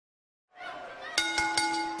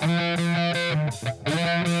The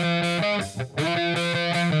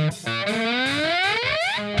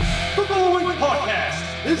following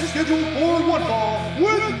podcast is scheduled for one fall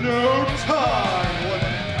with no time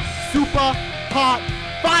limit. Super hot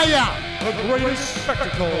fire! The greatest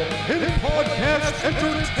spectacle in podcast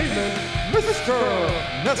entertainment, Mr.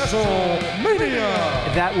 Nestlemania.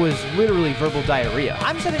 That was literally verbal diarrhea.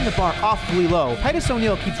 I'm setting the bar awfully low. Titus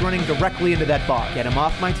O'Neil keeps running directly into that bar. Get him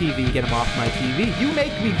off my TV, get him off my TV. You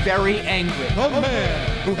make me very angry. The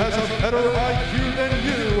man who has a better IQ than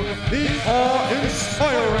you, the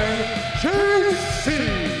awe-inspiring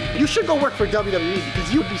JC. You should go work for WWE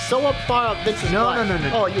because you'd be so up far up Vince's butt. No.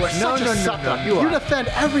 Oh, you are such a sucker. You defend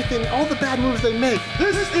everything, all the bad moves they make.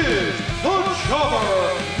 This is the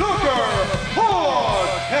Jobber Knocker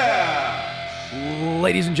Podcast.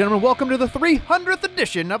 Ladies and gentlemen, welcome to the 300th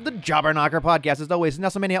edition of the Jobber Knocker Podcast. As always,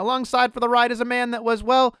 Nestlemania alongside for the ride is a man that was,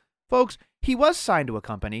 well, folks, he was signed to a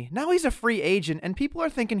company. Now he's a free agent, and people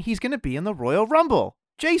are thinking he's going to be in the Royal Rumble.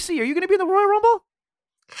 JC, are you going to be in the Royal Rumble?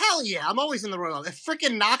 Hell yeah, I'm always in the Royal. If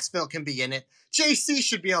freaking Knoxville can be in it, JC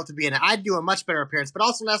should be able to be in it. I'd do a much better appearance. But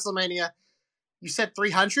also, Nestlemania, you said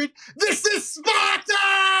 300? This is Sparta!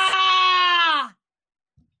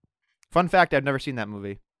 Fun fact, I've never seen that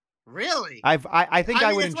movie. Really? I think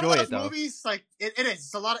I would it's enjoy one of it, those though. Movies, like, it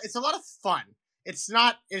is. It's a lot of fun. It's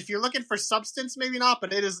not, if you're looking for substance, maybe not,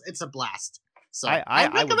 but it's a blast. So I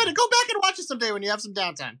recommend it. Go back and watch it someday when you have some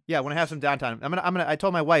downtime. Yeah, when I have some downtime, I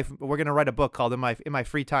told my wife we're gonna write a book called in my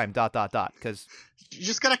free time ... because you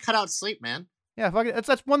just gotta cut out sleep, man. yeah, fuck it,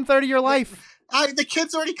 that's 1/3 of your life. The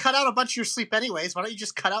kids already cut out a bunch of your sleep anyways. Why don't you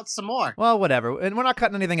just cut out some more? Well, whatever. And we're not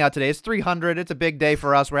cutting anything out today. It's 300. It's a big day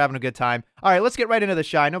for us. We're having a good time. All right, let's get right into the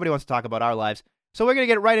shine. Nobody wants to talk about our lives. So we're going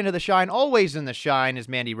to get right into the shine. Always in the shine is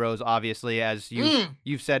Mandy Rose, obviously, as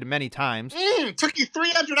you've said many times. Took you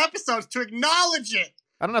 300 episodes to acknowledge it.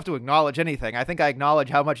 I don't have to acknowledge anything. I think I acknowledge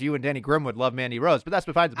how much you and Danny Grimwood love Mandy Rose, but that's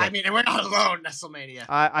besides the point. I mean, and we're not alone,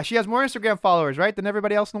 Nestlemania. She has more Instagram followers, right, than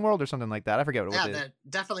everybody else in the world or something like that. I forget what it is. Yeah,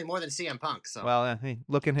 definitely more than CM Punk. So. Well, hey,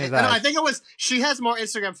 look in his no, eyes. I think she has more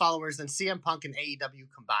Instagram followers than CM Punk and AEW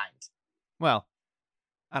combined. Well,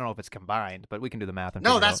 I don't know if it's combined, but we can do the math.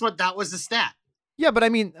 No, that was the stat. Yeah, but I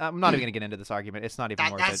mean, I'm not even going to get into this argument. It's not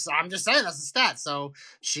even worth it. I'm just saying that's the stat. So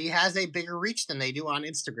she has a bigger reach than they do on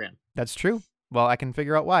Instagram. That's true. Well, I can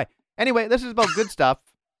figure out why. Anyway, this is about good stuff.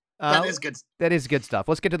 That is good. That is good stuff.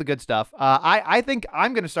 Let's get to the good stuff. I think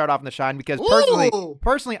I'm going to start off in the shine because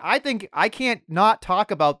personally, I think I can't not talk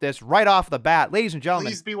about this right off the bat. Ladies and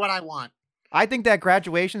gentlemen. Please be what I want. I think that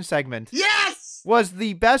graduation segment was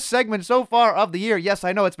the best segment so far of the year. Yes,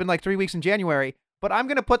 I know it's been like 3 weeks in January, but I'm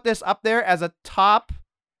going to put this up there as a top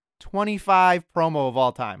 25 promo of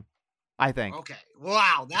all time, I think. Okay.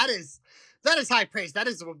 Wow. That is high praise. That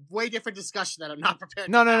is a way different discussion that I'm not prepared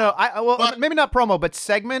to No. have. Maybe not promo, but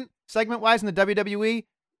segment-wise in the WWE,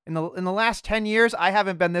 in the last 10 years, I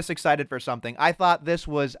haven't been this excited for something. I thought this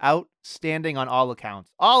was outstanding on all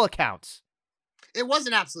accounts. All accounts. It was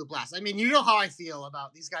an absolute blast. I mean, you know how I feel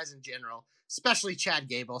about these guys in general, especially Chad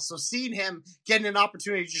Gable. So seeing him getting an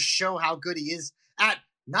opportunity to just show how good he is at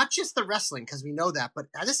not just the wrestling, because we know that, but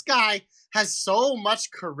this guy has so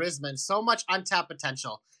much charisma and so much untapped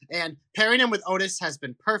potential. And pairing him with Otis has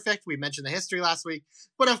been perfect. We mentioned the history last week.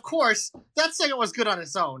 But of course, that segment was good on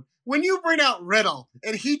its own. When you bring out Riddle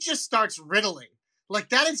and he just starts riddling, like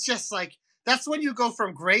that is just like, that's when you go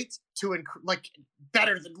from great to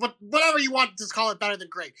better than whatever you want to call it, better than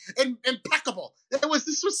great. And impeccable.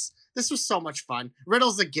 This was so much fun.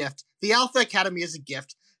 Riddle's a gift. The Alpha Academy is a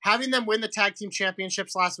gift. Having them win the tag team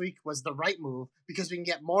championships last week was the right move because we can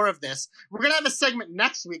get more of this. We're going to have a segment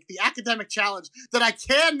next week, the Academic Challenge, that I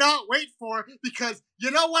cannot wait for because you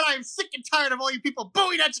know what? I'm sick and tired of all you people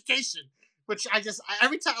booing education, which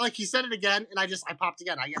every time, like he said it again, and I popped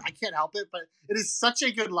again. I can't help it, but it is such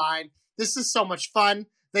a good line. This is so much fun.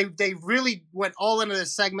 They really went all into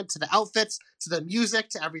this segment, to the outfits, to the music,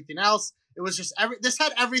 to everything else. It was just this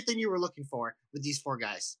had everything you were looking for with these four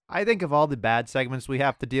guys. I think of all the bad segments we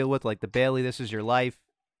have to deal with, like the Bailey, This Is Your Life,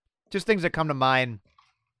 just things that come to mind.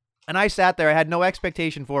 And I sat there, I had no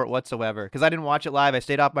expectation for it whatsoever because I didn't watch it live. I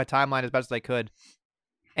stayed off my timeline as best as I could.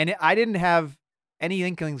 And I didn't have any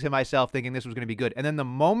inklings in myself thinking this was going to be good. And then the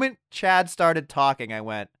moment Chad started talking, I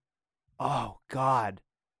went, oh, God.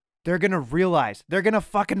 They're going to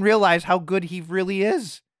fucking realize how good he really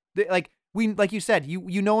is. Like you said,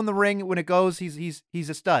 you know in the ring when it goes, he's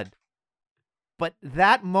a stud. But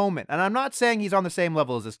that moment, and I'm not saying he's on the same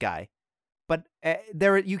level as this guy, but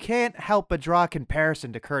you can't help but draw a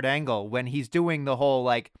comparison to Kurt Angle when he's doing the whole,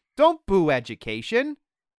 don't boo education.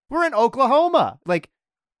 We're in Oklahoma.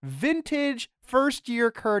 Vintage first year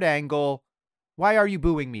Kurt Angle, why are you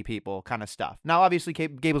booing me, people kind of stuff. Now, obviously,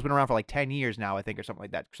 Gable's been around for like 10 years now, I think, or something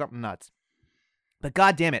like that. Something nuts. But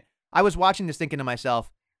God damn it. I was watching this thinking to myself,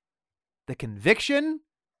 the conviction,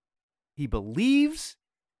 he believes,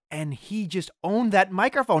 and he just owned that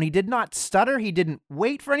microphone. He did not stutter. He didn't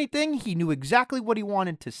wait for anything. He knew exactly what he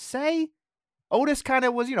wanted to say. Otis kind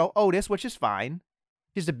of was, Otis, which is fine.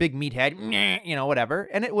 Just a big meathead, whatever.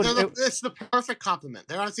 And it would. It's the perfect compliment.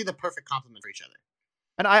 They're honestly the perfect compliment for each other.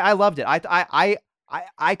 And I loved it.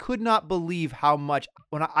 I could not believe how much.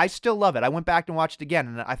 I still love it. I went back and watched it again,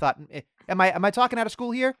 and I thought, am I talking out of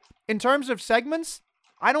school here? In terms of segments,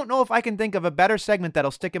 I don't know if I can think of a better segment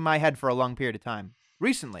that'll stick in my head for a long period of time.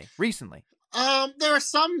 Recently. There are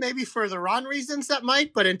some maybe for the wrong reasons that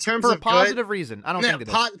might, but in terms for of a positive reason, I don't think it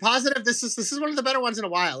is. Positive. This is one of the better ones in a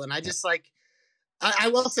while, and I just I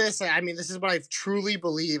will say this. I mean, this is what I truly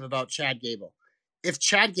believe about Chad Gable. If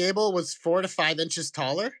Chad Gable was 4 to 5 inches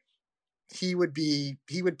taller, he would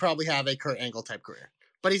probably have a Kurt Angle type career.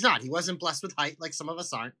 But he's not. He wasn't blessed with height like some of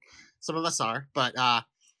us aren't. Some of us are. But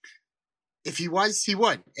if he was, he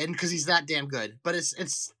would. And because he's that damn good. But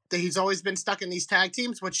he's always been stuck in these tag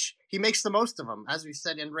teams, which he makes the most of them. As we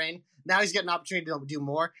said in Rain, now he's getting an opportunity to do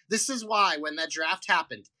more. This is why when that draft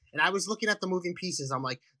happened, and I was looking at the moving pieces, I'm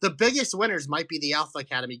like, the biggest winners might be the Alpha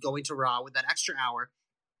Academy going to Raw with that extra hour.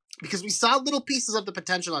 Because we saw little pieces of the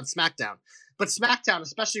potential on SmackDown. But SmackDown,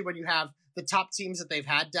 especially when you have the top teams that they've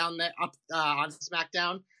had down there up on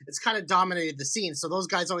SmackDown, it's kind of dominated the scene. So those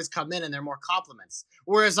guys always come in and they're more compliments.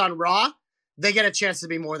 Whereas on Raw, they get a chance to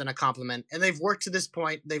be more than a compliment. And they've worked to this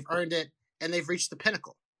point. They've earned it. And they've reached the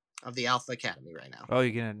pinnacle of the Alpha Academy right now. Oh,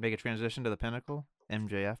 you're going to make a transition to the pinnacle?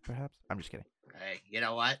 MJF, perhaps? I'm just kidding. Hey, you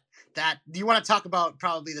know what? Do you want to talk about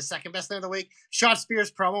probably the second best thing of the week? Shawn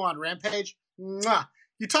Spears promo on Rampage. Mwah.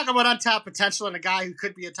 You talk about untapped potential and a guy who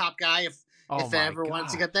could be a top guy if they ever wanted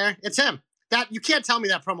to get there. It's him. That you can't tell me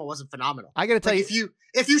that promo wasn't phenomenal. I got to tell you,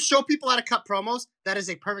 if you show people how to cut promos, that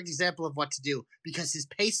is a perfect example of what to do because his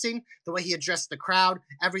pacing, the way he addressed the crowd,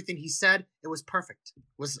 everything he said, it was perfect.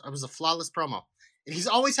 It was a flawless promo. And he's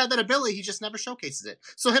always had that ability. He just never showcases it.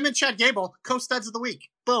 So him and Chad Gable, co-studs of the week.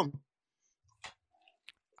 Boom.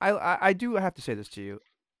 I do have to say this to you.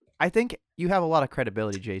 I think you have a lot of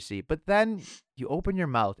credibility, JC, but then you open your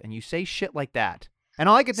mouth and you say shit like that. And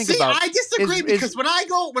all I can think about I disagree because when I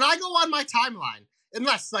go on my timeline,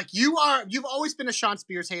 unless you've always been a Shawn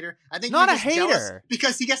Spears hater. I think not you're a just jealous hater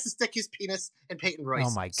because he gets to stick his penis in Peyton Royce.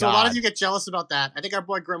 Oh my God. So a lot of you get jealous about that. I think our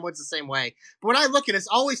boy Grimwood's the same way. But when I look at it, it's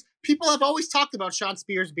always people have always talked about Shawn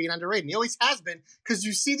Spears being underrated. And he always has been because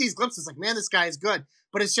you see these glimpses like, man, this guy is good.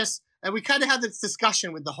 But it's just, and we kind of had this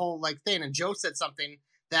discussion with the whole thing. And Joe said something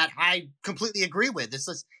that I completely agree with. It's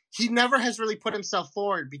just, he never has really put himself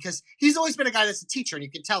forward because he's always been a guy that's a teacher, and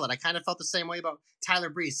you can tell it. I kind of felt the same way about Tyler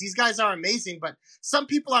Breeze. These guys are amazing, but some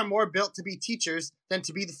people are more built to be teachers than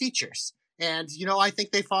to be the features. And, I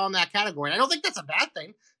think they fall in that category. And I don't think that's a bad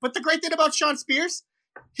thing. But the great thing about Shawn Spears,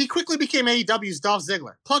 he quickly became AEW's Dolph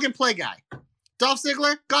Ziggler. Plug and play guy. Dolph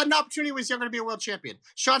Ziggler got an opportunity when he was younger to be a world champion.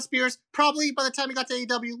 Shawn Spears, probably by the time he got to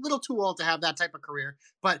AEW, a little too old to have that type of career.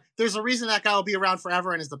 But there's a reason that guy will be around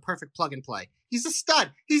forever and is the perfect plug and play. He's a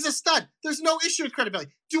stud. He's a stud. There's no issue with credibility.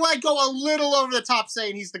 Do I go a little over the top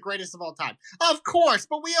saying he's the greatest of all time? Of course,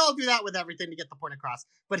 but we all do that with everything to get the point across.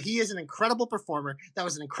 But he is an incredible performer. That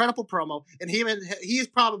was an incredible promo. And he is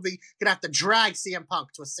probably going to have to drag CM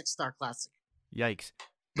Punk to a 6-star classic. Yikes.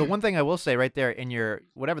 The one thing I will say right there in your,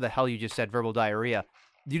 whatever the hell you just said, verbal diarrhea,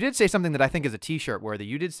 you did say something that I think is a t-shirt worthy.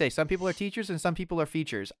 You did say some people are teachers and some people are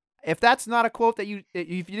features. If that's not a quote that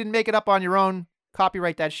if you didn't make it up on your own,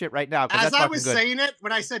 copyright that shit right now. As that's I was good. saying it,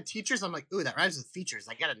 when I said teachers, I'm like, ooh, that rhymes with features.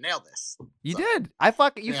 I got to nail this. You did.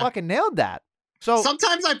 You fucking nailed that. So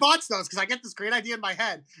sometimes I botch those because I get this great idea in my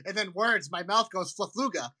head, and then my mouth goes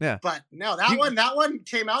flafluga. Yeah. But no, that one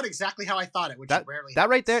came out exactly how I thought it, which rarely. That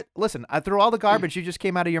right there. Listen, through all the garbage you just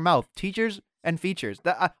came out of your mouth, teachers and features.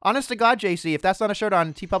 Honest to God, JC, if that's not a shirt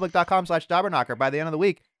on tpublic.com/Dobberknocker by the end of the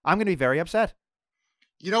week, I'm going to be very upset.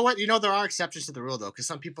 You know what? There are exceptions to the rule, though, because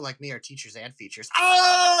some people like me are teachers and features.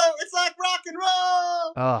 Oh, it's like rock and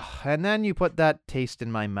roll. Oh, and then you put that taste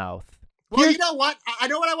in my mouth. Well, you know what? I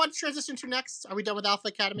know what I want to transition to next. Are we done with Alpha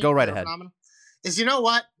Academy? Go right ahead. You know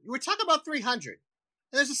what? We're talking about 300. And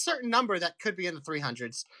there's a certain number that could be in the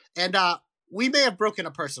 300s. And we may have broken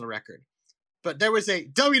a personal record. But there was a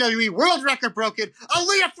WWE world record broken.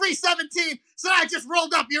 Aaliyah 317. So I just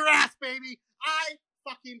rolled up your ass, baby.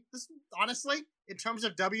 Honestly, in terms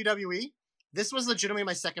of WWE, this was legitimately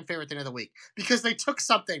my second favorite thing of the week. Because they took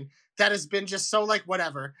something that has been just so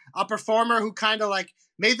whatever. A performer who kind of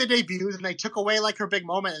made the debut, and they took away like her big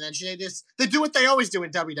moment, and then they do what they always do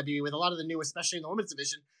in WWE with a lot of the new, especially in the women's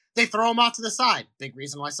division. They throw them off to the side. Big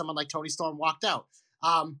reason why someone like Toni Storm walked out.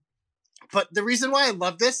 But the reason why I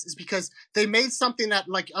love this is because they made something that,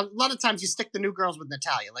 like, a lot of times you stick the new girls with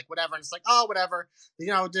Natalya, like, whatever, and it's like, oh, whatever,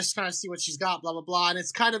 just kind of see what she's got, blah, blah, blah, and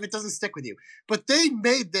it's kind of, it doesn't stick with you. But they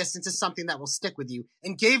made this into something that will stick with you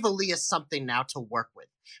and gave Aaliyah something now to work with,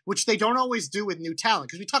 which they don't always do with new talent,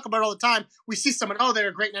 because we talk about it all the time. We see someone, oh,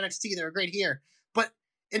 they're great in NXT, they're great here. But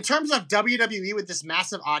in terms of WWE with this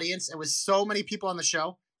massive audience and with so many people on the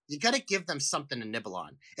show, you got to give them something to nibble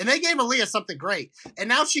on. And they gave Aaliyah something great. And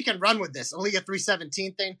now she can run with this. Aaliyah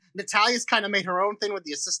 317 thing. Natalya's kind of made her own thing with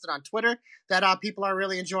the assistant on Twitter that people are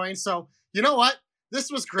really enjoying. So, you know what?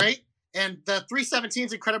 This was great. And the 317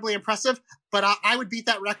 is incredibly impressive. But I would beat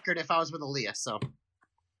that record if I was with Aaliyah. So.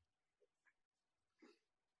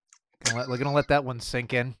 We're going to let that one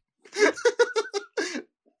sink in.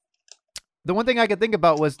 The one thing I could think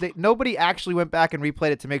about was that nobody actually went back and replayed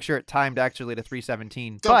it to make sure it timed actually to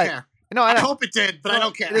 317. Don't care. No, I hope it did, but I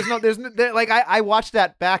don't care. I watched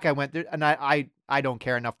that back. I went there, and I don't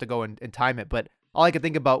care enough to go and time it. But all I could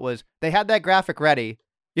think about was they had that graphic ready.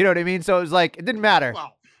 You know what I mean? So it was like it didn't matter.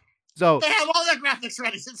 Well, so they have all their graphics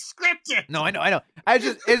ready. It's scripted. No, I know.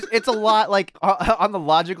 It's a lot like on the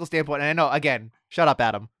logical standpoint. And I know, again, shut up,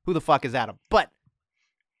 Adam. Who the fuck is Adam? But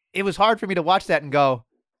it was hard for me to watch that and go,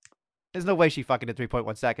 there's no way she fucking did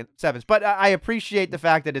 3.17. But I appreciate the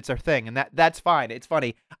fact that it's her thing, and that's fine. It's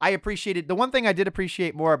funny. I appreciated the one thing I did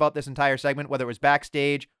appreciate more about this entire segment, whether it was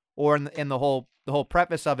backstage or in the whole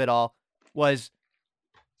preface of it all, was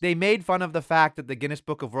they made fun of the fact that the Guinness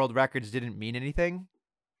Book of World Records didn't mean anything,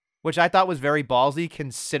 which I thought was very ballsy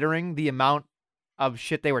considering the amount of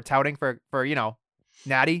shit they were touting for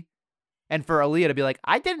Natty. And for Aaliyah to be like,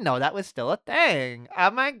 I didn't know that was still a thing.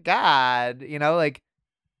 Oh my God.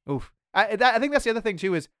 Oof. I think that's the other thing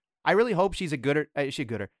too is I really hope she's a gooder.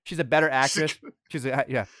 She's a better actress.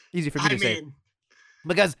 Easy for me to say.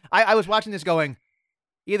 Because I was watching this going,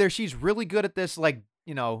 either she's really good at this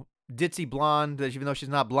ditzy blonde, even though she's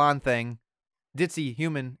not blonde thing, ditzy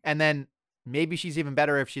human, and then maybe she's even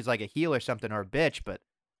better if she's like a heel or something or a bitch. But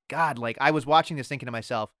God, I was watching this thinking to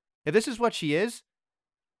myself, if this is what she is,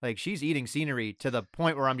 she's eating scenery to the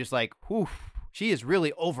point where I'm just like, whew, she is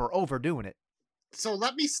really overdoing it. So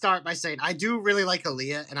let me start by saying I do really like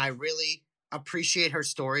Aaliyah, and I really appreciate her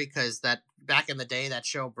story because that back in the day, that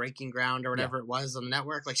show Breaking Ground or whatever it was on the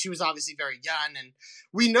network, she was obviously very young, and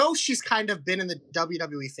we know she's kind of been in the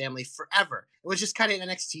WWE family forever. It was just kind of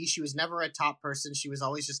NXT. She was never a top person. She was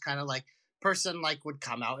always just kind of person would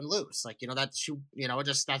come out and lose.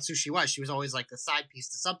 That's who she was. She was always a side piece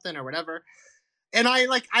to something or whatever. And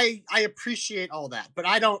I appreciate all that, but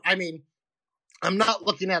I'm not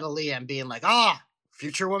looking at Aaliyah and being like,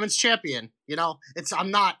 future women's champion.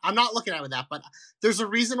 I'm not looking at it with that, but there's a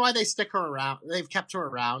reason why they stick her around. They've kept her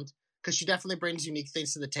around because she definitely brings unique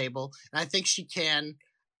things to the table. And I think she can,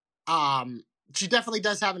 she definitely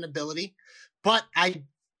does have an ability, but I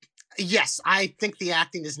think the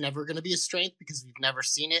acting is never going to be a strength because we've never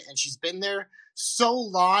seen it. And she's been there so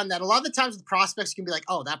long that a lot of the times the prospects can be like,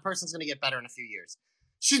 oh, that person's going to get better in a few years.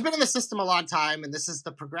 She's been in the system a long time, and this is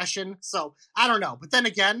the progression. So I don't know. But then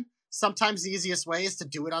again, sometimes the easiest way is to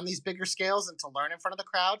do it on these bigger scales and to learn in front of the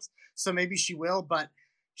crowds. So maybe she will, but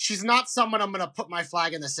she's not someone I'm going to put my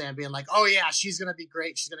flag in the sand being like, oh yeah, she's going to be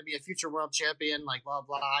great. She's going to be a future world champion, blah,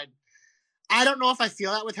 blah. I don't know if I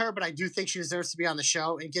feel that with her, but I do think she deserves to be on the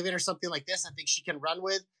show, and giving her something like this, I think she can run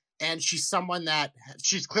with. And she's someone that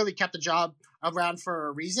she's clearly kept the job around for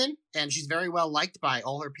a reason, and she's very well liked by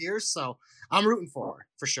all her peers. So I'm rooting for her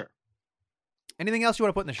for sure. Anything else you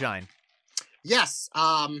want to put in the shine? Yes.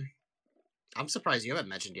 I'm surprised you haven't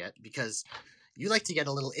mentioned yet because you like to get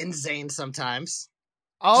a little insane sometimes.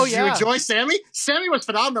 Oh, Did you enjoy Sammy? Sammy was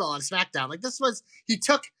phenomenal on SmackDown. Look,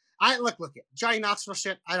 Johnny Knoxville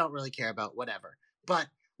shit, I don't really care about, whatever. But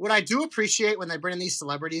what I do appreciate when they bring in these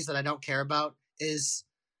celebrities that I don't care about is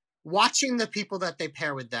watching the people that they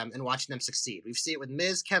pair with them and watching them succeed. We've seen it with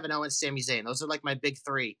Miz, Kevin Owens, Sami Zayn. Those are my big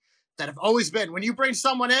three that have always been. When you bring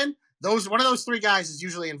someone in, one of those three guys is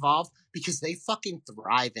usually involved because they fucking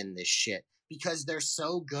thrive in this shit because they're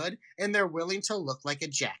so good and they're willing to look like a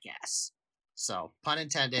jackass. So, pun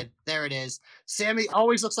intended. There it is. Sammy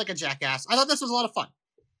always looks like a jackass. I thought this was a lot of fun.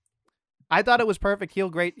 I thought it was perfect heel,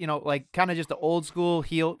 great, kind of just the old school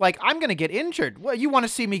heel. I'm going to get injured. What, you want to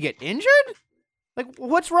see me get injured?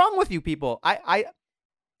 What's wrong with you people?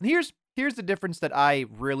 Here's the difference that I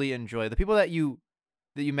really enjoy. The people that you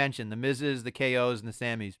mentioned, the Miz's, the KOs, and the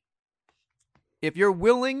Sammys. If you're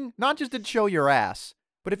willing not just to show your ass,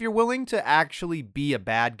 But if you're willing to actually be a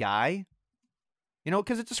bad guy,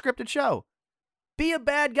 because it's a scripted show, be a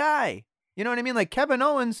bad guy. You know what I mean? Like Kevin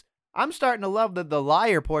Owens, I'm starting to love the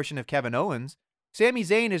liar portion of Kevin Owens. Sami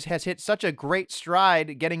Zayn has hit such a great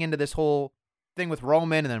stride getting into this whole thing with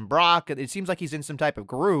Roman and then Brock. It seems like he's in some type of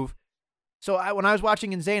groove. So when I was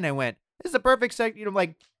watching in Zayn, I went, this is the perfect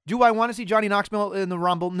like, do I want to see Johnny Knoxville in the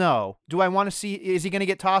Rumble? No. Do I want to see, is he going to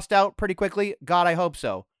get tossed out pretty quickly? God, I hope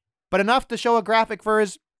so. But enough to show a graphic for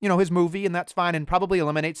his movie, and that's fine, and probably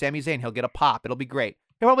eliminate Sami Zayn. He'll get a pop. It'll be great.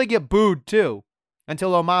 He'll probably get booed, too,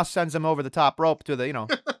 until Omos sends him over the top rope to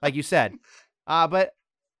the, like you said. But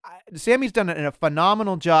Sammy's done a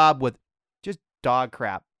phenomenal job with just dog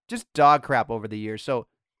crap over the years. So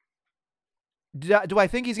do I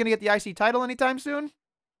think he's going to get the IC title anytime soon?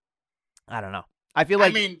 I don't know. I feel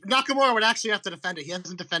like Nakamura would actually have to defend it. He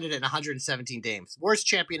hasn't defended it in 117 games. Worst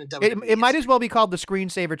champion in WWE. It might as well be called the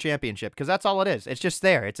Screensaver Championship because that's all it is. It's just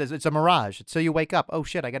there. It's a mirage. It's so you wake up. Oh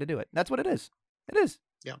shit, I got to do it. That's what it is. It is.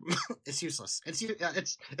 Yeah, it's useless.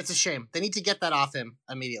 It's a shame. They need to get that off him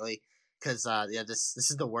immediately because this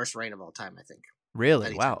is the worst reign of all time. I think. Really?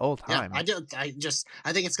 Anytime. Wow, all time. Yeah,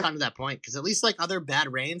 I think it's gotten to that point because at least like other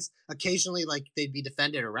bad reigns, occasionally like they'd be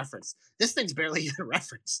defended or referenced. This thing's barely even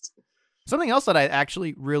referenced. Something else that I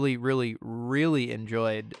actually really, really, really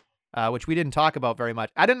enjoyed, which we didn't talk about very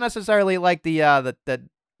much. I didn't necessarily like the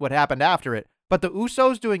what happened after it, but the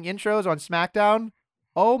Usos doing intros on SmackDown.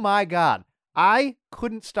 Oh my God, I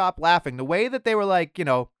couldn't stop laughing. The way that they were like,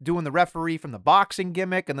 doing the referee from the boxing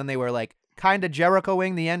gimmick, and then they were like kind of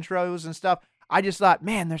Jerichoing the intros and stuff. I just thought,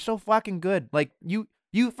 man, they're so fucking good. Like you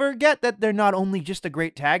forget that they're not only just a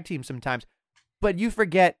great tag team sometimes, but you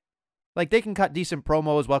forget. Like, they can cut decent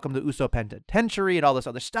promos, welcome to Uso Penitentiary and all this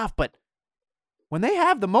other stuff, but when they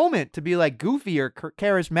have the moment to be, like, goofy or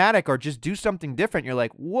charismatic or just do something different, you're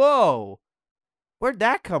like, whoa, where'd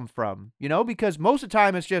that come from? Because most of the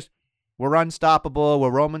time it's just, we're unstoppable,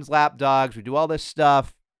 we're Roman's lapdogs, we do all this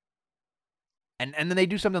stuff, and then they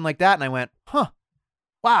do something like that, and I went, huh,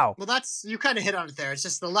 wow. Well, you kind of hit on it there. It's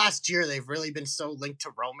just the last year they've really been so linked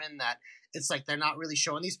to Roman that it's like they're not really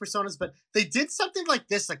showing these personas, but they did something like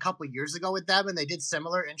this a couple years ago with them, and they did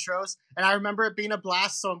similar intros, and I remember it being a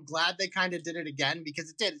blast, so I'm glad they kind of did it again, because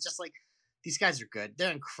it did. It's just like, these guys are good.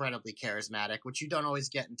 They're incredibly charismatic, which you don't always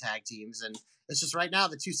get in tag teams, and it's just right now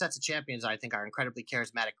the two sets of champions, I think, are incredibly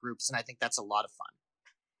charismatic groups, and I think that's a lot of fun.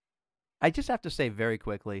 I just have to say very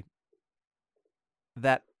quickly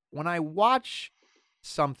that when I watch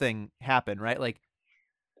something happen, right, like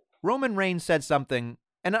Roman Reigns said something,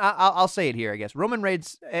 and I'll say it here, I guess. Roman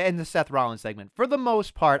Reigns in the Seth Rollins segment, for the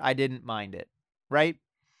most part, I didn't mind it, right?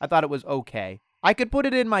 I thought it was okay. I could put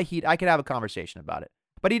it in my heat. I could have a conversation about it.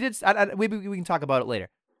 But he did, we can talk about it later.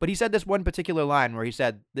 But he said this one particular line where he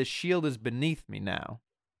said, the Shield is beneath me now.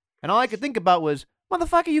 And all I could think about was,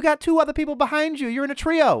 motherfucker, you got two other people behind you. You're in a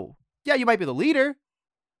trio. Yeah, you might be the leader,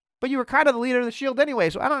 but you were kind of the leader of the Shield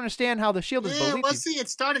anyway, so I don't understand how the Shield is beneath you. See, it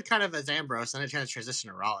started kind of as Ambrose, and it kind of transitioned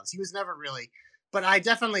to Rollins. He was never really... But I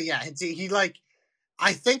definitely, I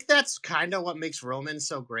think that's kind of what makes Roman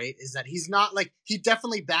so great, is that he's not like, he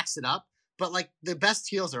definitely backs it up, but like the best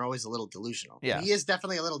heels are always a little delusional. Yeah. He is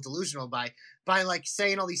definitely a little delusional by like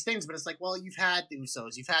saying all these things, but it's like, well, you've had the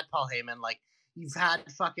Usos, you've had Paul Heyman, like you've had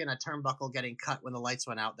fucking a turnbuckle getting cut when the lights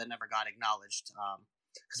went out that never got acknowledged.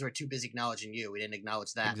 Because we're too busy acknowledging you. We didn't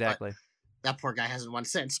acknowledge that. Exactly. But that poor guy hasn't won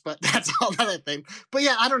since, but that's a whole other thing. But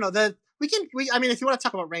yeah, I don't know. If you want to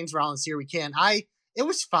talk about Reigns Rollins here, we can. It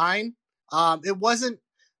was fine. It wasn't,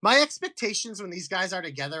 my expectations when these guys are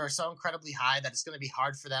together are so incredibly high that it's going to be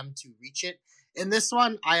hard for them to reach it. In this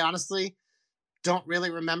one, I honestly don't really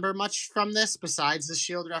remember much from this besides the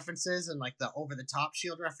Shield references and like the over-the-top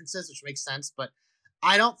Shield references, which makes sense. But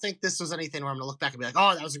I don't think this was anything where I'm going to look back and be like,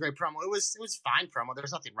 oh, that was a great promo. It was fine promo. There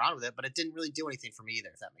was nothing wrong with it, but it didn't really do anything for me either,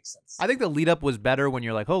 if that makes sense. I think the lead up was better when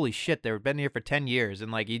you're like, holy shit, they've been here for 10 years.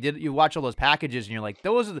 And like you watch all those packages and you're like,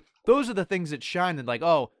 those are the things that shine, and like,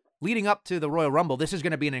 oh, leading up to the Royal Rumble, this is going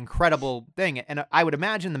to be an incredible thing. And I would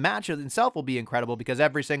imagine the match itself will be incredible because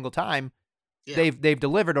every single time they've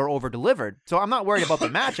delivered or over delivered. So I'm not worried about the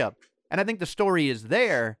matchup. And I think the story is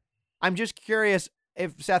there. I'm just curious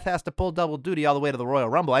if Seth has to pull double duty all the way to the Royal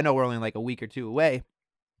Rumble. I know we're only like a week or two away,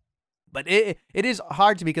 but it is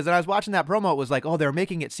hard to me because when I was watching that promo, it was like, oh, they're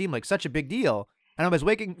making it seem like such a big deal. And I was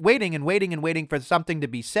waiting for something to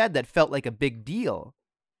be said that felt like a big deal.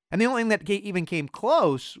 And the only thing that even came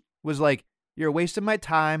close was like, you're wasting my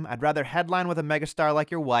time. I'd rather headline with a megastar like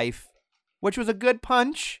your wife, which was a good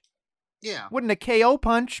punch. Yeah. Wasn't a KO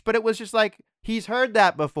punch, but it was just like, he's heard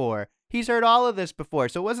that before. He's heard all of this before,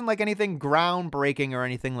 so it wasn't like anything groundbreaking or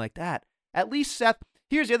anything like that. At least Seth,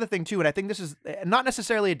 here's the other thing too, and I think this is not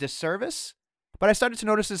necessarily a disservice, but I started to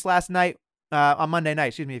notice this last night on Monday night.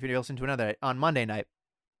 Excuse me, if you're listening to another on Monday night.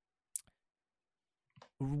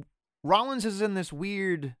 Rollins is in this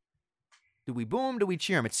weird. Do we boo him? Do we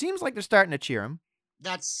cheer him? It seems like they're starting to cheer him.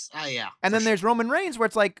 That's yeah. And then there's Roman Reigns, where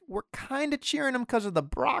it's like we're kind of cheering him because of the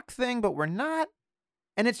Brock thing, but we're not.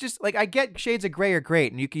 And it's just like I get shades of gray are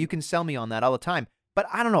great, and you can sell me on that all the time. But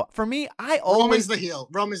I don't know. For me, I always Roman's the heel.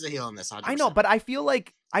 Roman's the heel in this. 100%. I know, but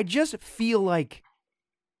I just feel like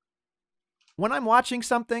when I'm watching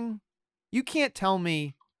something, you can't tell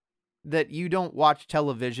me that you don't watch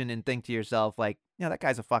television and think to yourself like, yeah, that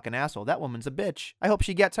guy's a fucking asshole. That woman's a bitch. I hope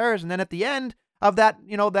she gets hers. And then at the end of that,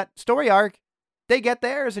 that story arc, they get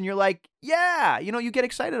theirs, and you're like, yeah, you get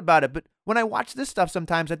excited about it. But when I watch this stuff,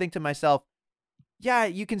 sometimes I think to myself, yeah,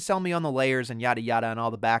 you can sell me on the layers and yada yada and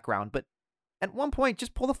all the background, but at one point,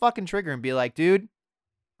 just pull the fucking trigger and be like, dude,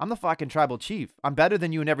 I'm the fucking tribal chief. I'm better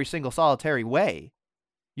than you in every single solitary way.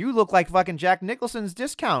 You look like fucking Jack Nicholson's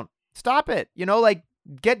discount. Stop it.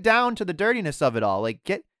 Get down to the dirtiness of it all. Like,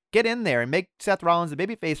 get in there and make Seth Rollins the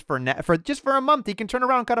babyface for just for a month. He can turn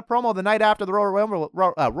around and cut a promo the night after the Royal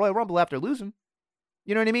Rumble after losing.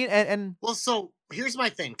 You know what I mean? And well, so here's my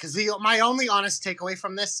thing, because my only honest takeaway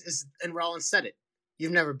from this is, and Rollins said it,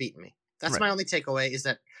 you've never beaten me. That's right. My only takeaway, is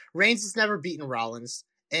that Reigns has never beaten Rollins.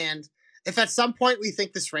 And if at some point we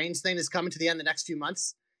think this Reigns thing is coming to the end the next few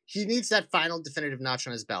months, he needs that final definitive notch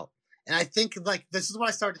on his belt. And I think this is what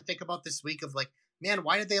I started to think about this week of man,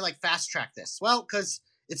 why did they fast track this? Well, because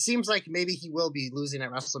it seems like maybe he will be losing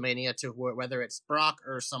at WrestleMania to whether it's Brock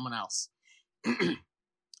or someone else.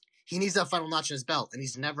 He needs that final notch in his belt, and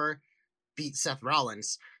he's never beat Seth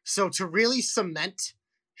Rollins. So to really cement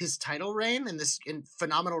his title reign and this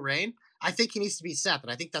phenomenal reign, I think he needs to beat Seth,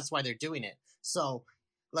 and I think that's why they're doing it. So,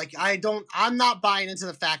 I'm not buying into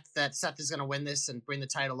the fact that Seth is going to win this and bring the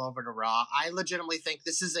title over to Raw. I legitimately think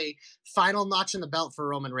this is a final notch in the belt for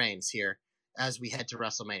Roman Reigns here as we head to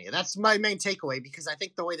WrestleMania. That's my main takeaway, because I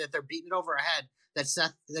think the way that they're beating it over our head,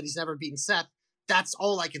 that he's never beaten Seth, that's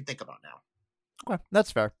all I can think about now. Okay,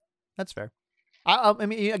 that's fair. That's fair. I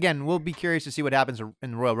mean, again, we'll be curious to see what happens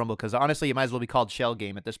in Royal Rumble, because honestly, it might as well be called Shell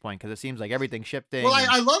Game at this point, because it seems like everything's shifting. Well,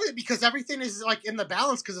 I love it because everything is in the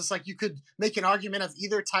balance, because it's you could make an argument of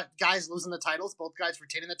either guys losing the titles, both guys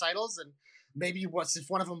retaining the titles, and maybe if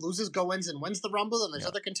one of them loses, wins the Rumble, and there's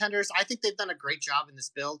other contenders. I think they've done a great job in this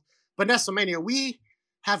build. But WrestleMania, we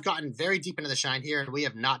have gotten very deep into the shine here, and we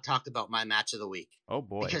have not talked about my match of the week. Oh,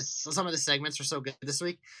 boy. Because some of the segments are so good this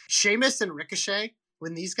week. Sheamus and Ricochet,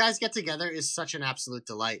 when these guys get together, is such an absolute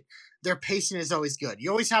delight. Their pacing is always good. You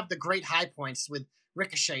always have the great high points with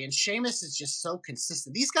Ricochet, and Sheamus is just so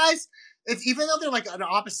consistent. These guys, even though they're on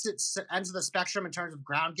opposite ends of the spectrum in terms of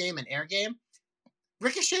ground game and air game,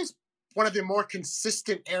 Ricochet's one of the more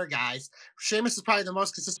consistent air guys. Sheamus is probably the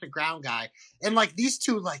most consistent ground guy. And these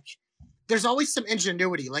two, there's always some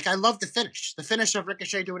ingenuity. I love the finish. The finish of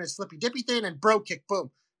Ricochet doing his flippy dippy thing and bro kick, boom.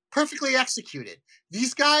 Perfectly executed.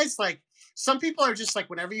 These guys, some people are just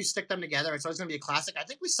whenever you stick them together, it's always going to be a classic. I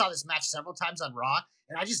think we saw this match several times on Raw,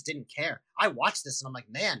 and I just didn't care. I watched this, and I'm like,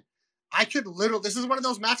 man, this is one of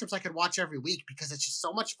those matchups I could watch every week, because it's just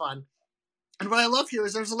so much fun. And what I love here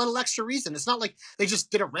is there's a little extra reason. It's not like they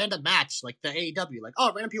just did a random match like the AEW,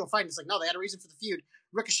 random people fighting. It's no, they had a reason for the feud.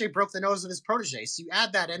 Ricochet broke the nose of his protege, so you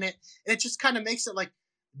add that in it, and it just kind of makes it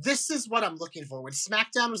this is what I'm looking for. When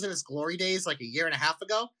SmackDown was in its glory days a year and a half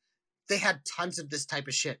ago, they had tons of this type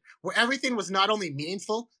of shit where everything was not only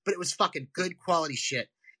meaningful, but it was fucking good quality shit.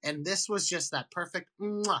 And this was just that perfect,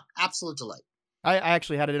 absolute delight. I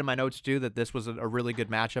actually had it in my notes too, that this was a really good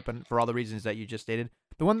matchup, and for all the reasons that you just stated.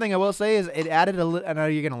 The one thing I will say is it added a little, I know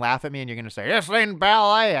you're going to laugh at me and you're going to say, this ain't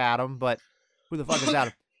ballet, Adam, but who the fuck is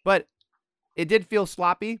Adam? But it did feel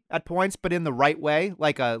sloppy at points, but in the right way,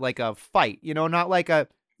 like a fight,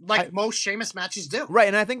 not most Sheamus matches do. Right,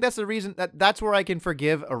 and I think that's the reason that's where I can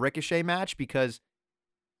forgive a Ricochet match, because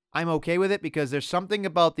I'm okay with it, because there's something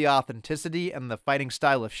about the authenticity and the fighting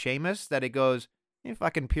style of Sheamus that it goes, you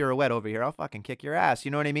fucking pirouette over here, I'll fucking kick your ass.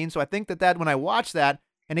 You know what I mean? So I think that when I watch that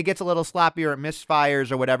and it gets a little sloppy or it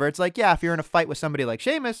misfires or whatever, it's if you're in a fight with somebody like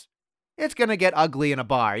Sheamus, it's going to get ugly in a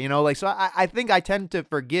bar, so I think I tend to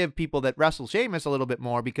forgive people that wrestle Sheamus a little bit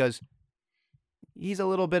more, because he's a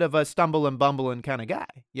little bit of a stumble and bumbling kind of guy,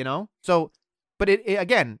 So, but it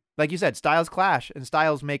again, like you said, styles clash and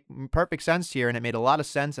styles make perfect sense here, and it made a lot of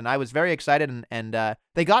sense, and I was very excited, and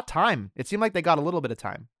they got time. It seemed like they got a little bit of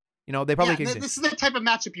time. They probably can. This is the type of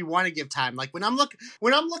matchup you want to give time. When I'm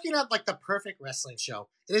looking at the perfect wrestling show,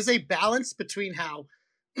 it is a balance between how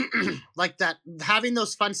that having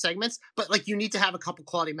those fun segments, but you need to have a couple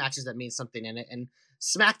quality matches that mean something in it. And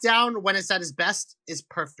SmackDown, when it's at its best, is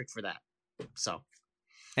perfect for that. So,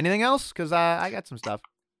 Anything else? Because I got some stuff.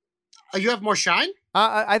 you have more shine?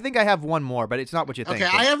 I think I have one more, but it's not what you think. Okay,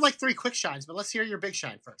 but I have like 3 quick shines, but let's hear your big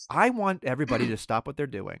shine first. I want everybody to stop what they're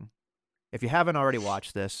doing. If you haven't already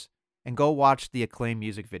watched this, and go watch the Acclaim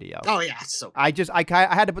music video. Oh yeah, it's so. I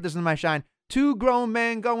had to put this in my shine. 2 grown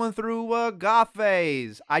men going through a goth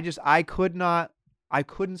phase. I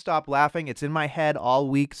couldn't stop laughing. It's in my head all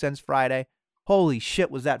week since Friday. Holy shit,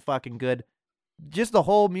 was that fucking good. Just the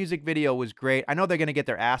whole music video was great. I know they're going to get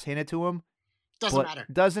their ass handed to them. Doesn't matter.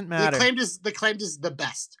 Doesn't matter. The Acclaimed is the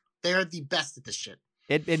best. They are the best at this shit.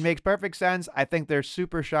 It makes perfect sense. I think they're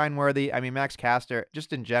super shine worthy. I mean, Max Caster,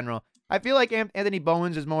 just in general. I feel like Anthony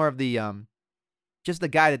Bowens is more of the just the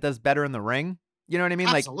guy that does better in the ring. You know what I mean?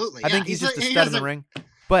 Absolutely. Like I think he's just a stud in the ring.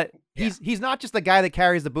 But he's not just the guy that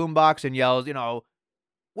carries the boombox and yells,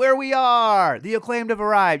 where we are, the Acclaimed have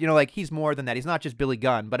arrived. Like he's more than that. He's not just Billy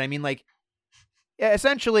Gunn. But I mean, like,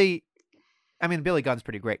 essentially, I mean, Billy Gunn's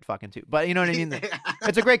pretty great fucking too. But you know what I mean?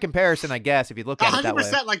 It's a great comparison, I guess, if you look at it that way.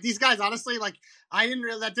 100%. Like these guys, honestly, like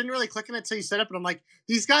that didn't really click in until you said it. But I'm like,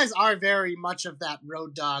 these guys are very much of that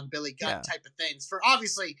Road Dogg, Billy Gunn type of things for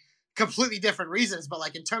obviously completely different reasons. But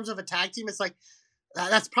like in terms of a tag team, it's like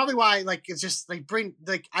that's probably why. Like it's just like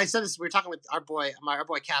I said this. We were talking with our boy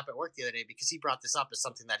Cap at work the other day because he brought this up as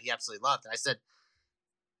something that he absolutely loved. And I said,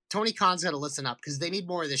 Tony Khan's got to listen up because they need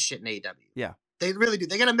more of this shit in AEW. Yeah. They really do.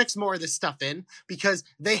 They got to mix more of this stuff in because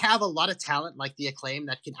they have a lot of talent like the Acclaim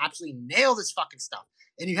that can absolutely nail this fucking stuff.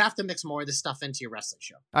 And you have to mix more of this stuff into your wrestling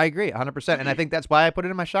show. I agree 100%. And I think that's why I put it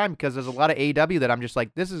in my shine because there's a lot of AEW that I'm just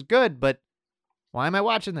like, this is good, but why am I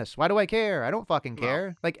watching this? Why do I care? I don't fucking care.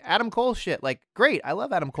 Well, like Adam Cole shit. Like, great. I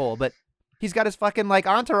love Adam Cole, but he's got his fucking like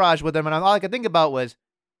entourage with him. And all I could think about was,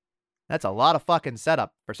 that's a lot of fucking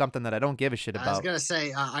setup for something that I don't give a shit about. I was going to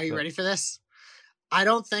say, are you ready for this? I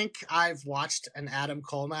don't think I've watched an Adam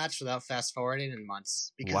Cole match without fast forwarding in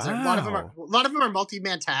months because a lot of them are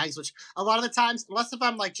multi-man tags, which a lot of the times, unless if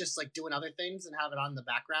I'm like just like doing other things and have it on in the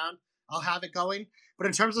background, I'll have it going. But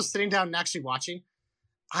in terms of sitting down and actually watching,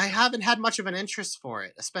 I haven't had much of an interest for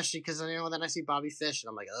it, especially because then I see Bobby Fish and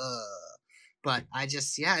I'm like, ugh. But I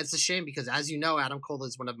just it's a shame because as you know, Adam Cole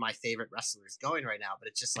is one of my favorite wrestlers going right now. But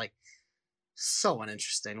it's just like so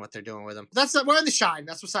uninteresting what they're doing with him. We're in the shine.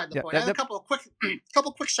 That's beside the point. I have a couple of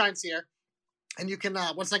quick shines here, and you can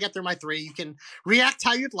once I get through my 3, you can react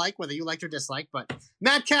how you'd like, whether you liked or disliked. But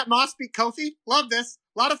Madcap Moss beat Kofi. Love this.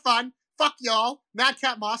 A lot of fun. Fuck y'all.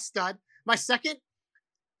 Madcap Moss stud. My second,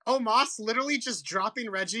 Moss literally just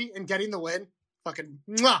dropping Reggie and getting the win. Fucking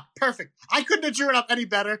perfect. I couldn't have drew it up any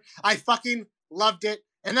better. I fucking loved it.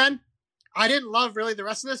 And then I didn't love really the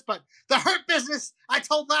rest of this, but the Hurt Business, I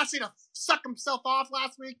told Lashley to suck himself off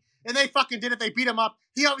last week, and they fucking did it. They beat him up.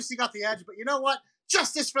 He obviously got the edge, but you know what?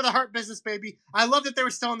 Justice for the Hurt Business, baby. I love that they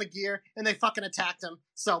were still in the gear, and they fucking attacked him.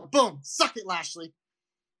 So, boom. Suck it, Lashley.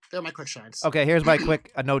 They're my quick shines. Okay, here's my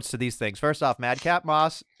quick notes to these things. First off, Madcap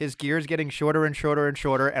Moss, his gear is getting shorter and shorter and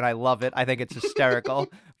shorter, and I love it. I think it's hysterical.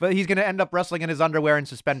 But he's going to end up wrestling in his underwear and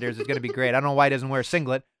suspenders. It's going to be great. I don't know why he doesn't wear a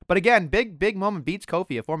singlet. But again, big moment, beats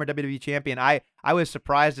Kofi, a former WWE champion. I was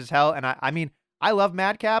surprised as hell, and I mean, I love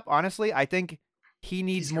Madcap, honestly. I think he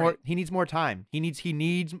needs more time. He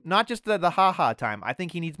needs not just the ha-ha time. I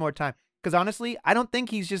think he needs more time. Because honestly, I don't think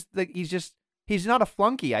he's not a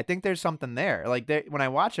flunky. I think there's something there. Like when I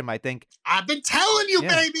watch him, I think I've been telling you,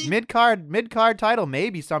 baby. Mid card title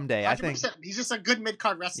maybe someday. 100%. I think he's just a good mid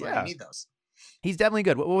card wrestler. Yeah. You need those. He's definitely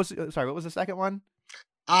good. What was the second one?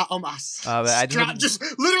 Omos. Just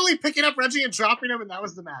literally picking up Reggie and dropping him, and that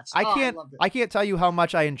was the match. I can't tell you how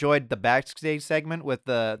much I enjoyed the backstage segment with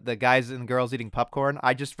the guys and girls eating popcorn.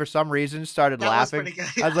 I just for some reason started laughing. Was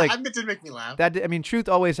pretty good. I was like, it did make me laugh. Truth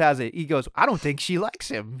always has it. He goes, I don't think she likes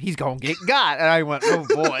him. He's gonna get got. And I went, oh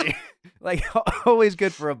boy. Like always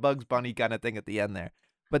good for a Bugs Bunny kind of thing at the end there.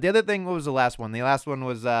 But the other thing, what was the last one? The last one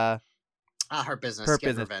was Hurt Business. Hurt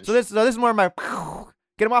Business. Revenge. So this is more of my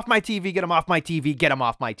get him off my TV, get him off my TV, get him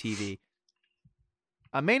off my TV.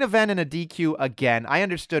 A main event and a DQ again. I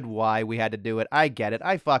understood why we had to do it. I get it.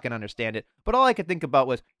 I fucking understand it. But all I could think about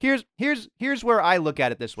was here's where I look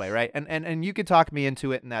at it this way, right? And you could talk me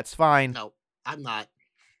into it, and that's fine. No, I'm not.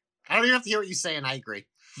 I don't even have to hear what you say, and I agree.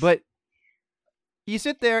 But you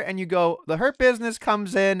sit there and you go, the Hurt Business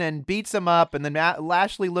comes in and beats him up, and then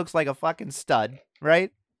Lashley looks like a fucking stud,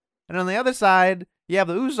 right? And on the other side, you have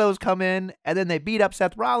the Usos come in, and then they beat up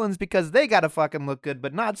Seth Rollins because they gotta fucking look good,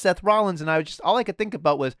 but not Seth Rollins. And all I could think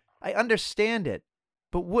about was, I understand it,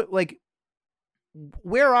 but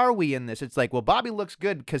where are we in this? It's like, well, Bobby looks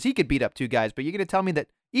good because he could beat up 2 guys, but you're gonna tell me that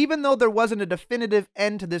even though there wasn't a definitive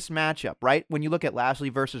end to this matchup, right? When you look at Lashley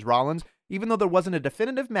versus Rollins, even though there wasn't a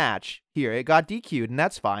definitive match here, it got DQ'd, and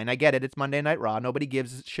that's fine. I get it. It's Monday Night Raw. Nobody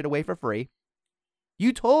gives shit away for free.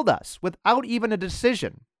 You told us, without even a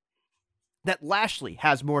decision, that Lashley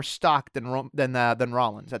has more stock than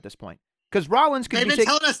Rollins at this point. Because Rollins could They've been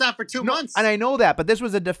telling us that for 2 months. And I know that, but this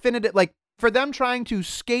was a definitive, like, for them trying to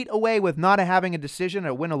skate away with not having a decision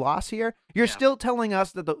or win or loss here, you're still telling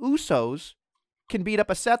us that the Usos can beat up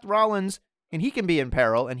a Seth Rollins and he can be in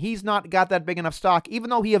peril and he's not got that big enough stock, even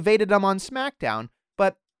though he evaded them on SmackDown.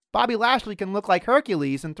 But Bobby Lashley can look like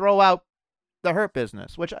Hercules and throw out the Hurt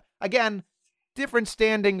Business, which, again, different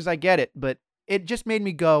standings, I get it, but it just made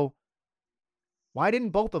me go, why didn't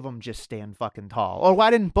both of them just stand fucking tall? Or why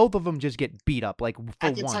didn't both of them just get beat up, like, for once?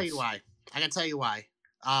 I can tell you why.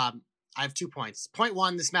 I have 2 points. Point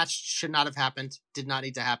 1, this match should not have happened. Did not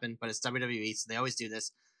need to happen, but it's WWE, so they always do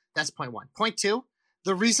this. That's point 1. Point 2,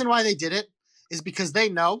 the reason why they did it is because they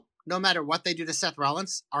know no matter what they do to Seth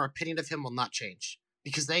Rollins, our opinion of him will not change.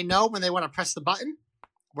 Because they know when they want to press the button,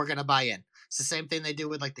 we're going to buy in. It's the same thing they do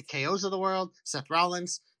with, like, the KOs of the world, Seth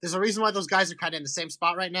Rollins. There's a reason why those guys are kind of in the same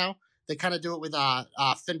spot right now. They kind of do it with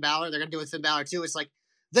Finn Balor. They're going to do it with Finn Balor, too. It's like,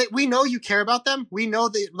 we know you care about them. We know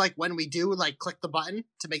that, like, when we do, like, click the button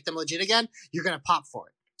to make them legit again, you're going to pop for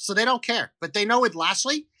it. So they don't care. But they know with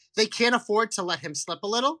Lashley, they can't afford to let him slip a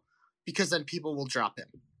little because then people will drop him.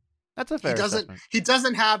 That's a fair assessment. He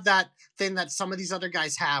doesn't have that thing that some of these other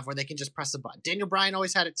guys have where they can just press a button. Daniel Bryan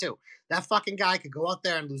always had it, too. That fucking guy could go out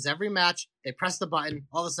there and lose every match. They press the button.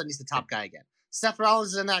 All of a sudden, he's the top guy again. Seth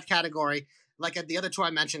Rollins is in that category. Like at the other two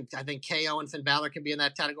I mentioned, I think KO and Finn Balor can be in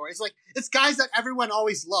that category. It's like, it's guys that everyone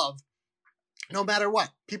always loved, no matter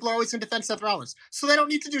what. People are always going to defend Seth Rollins. So they don't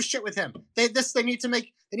need to do shit with him. They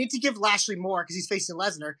need to give Lashley more because he's facing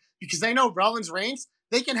Lesnar, because they know Rollins reigns.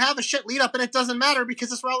 They can have a shit lead up and it doesn't matter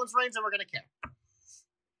because it's Rollins reigns and we're going to care.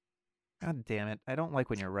 God damn it. I don't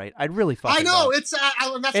like when you're right. I really fucking I know.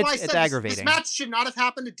 don't. That's why I said it's aggravating. This match should not have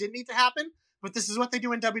happened. It didn't need to happen. But this is what they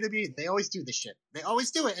do in WWE. They always do this shit. They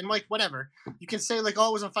always do it. And like, whatever. You can say like, oh,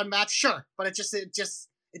 it was a fun match. Sure. But it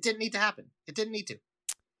didn't need to happen. It didn't need to.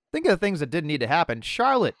 Think of the things that didn't need to happen.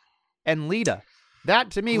 Charlotte and Lita.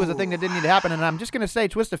 That to me was a thing that didn't need to happen. And I'm just going to say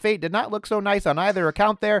Twist of Fate did not look so nice on either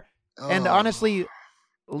account there. And honestly,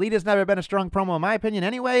 Lita's never been a strong promo in my opinion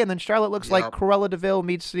anyway. And then Charlotte looks like Cruella DeVille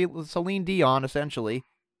meets Celine Dion essentially.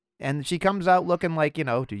 And she comes out looking like,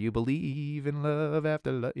 do you believe in love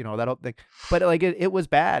after love? That whole thing. But like it was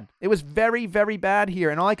bad. It was very, very bad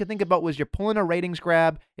here. And all I could think about was you're pulling a ratings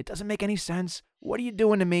grab. It doesn't make any sense. What are you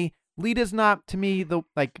doing to me? Lita's not, to me,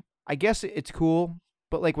 I guess it's cool.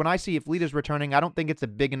 But like when I see if Lita's returning, I don't think it's a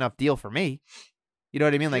big enough deal for me. You know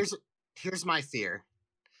what I mean? Here's my fear.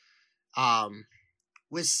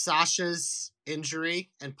 With Sasha's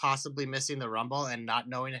injury and possibly missing the Rumble and not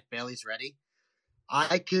knowing if Bayley's ready,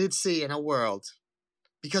 I could see in a world,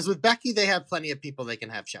 because with Becky, they have plenty of people they can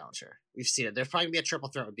have challenge her. We've seen it. There's probably going to be a triple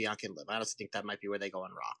threat with Bianca and Liv. I honestly think that might be where they go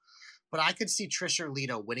on Raw. But I could see Trish or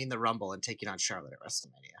Lita winning the Rumble and taking on Charlotte at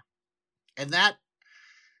WrestleMania. And that,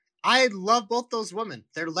 I love both those women.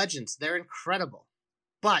 They're legends. They're incredible.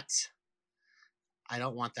 But I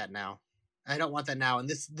don't want that now.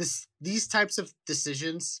 And these types of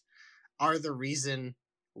decisions are the reason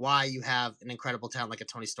why you have an incredible talent like a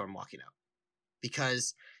Toni Storm walking out.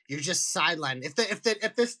 Because you're just sidelined.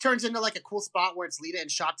 If this turns into like a cool spot where it's Lita and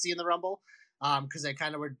Shotzi in the Rumble, because they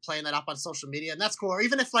kind of were playing that up on social media, and that's cool. Or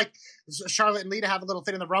even if like Charlotte and Lita have a little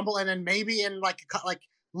thing in the Rumble, and then maybe in like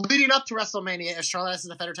leading up to WrestleMania, if Charlotte has the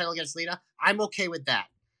defender title against Lita, I'm okay with that.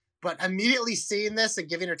 But immediately seeing this and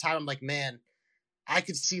giving her time, I'm like, man, I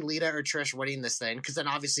could see Lita or Trish winning this thing, because then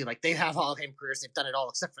obviously like they have Hall of Fame careers, they've done it all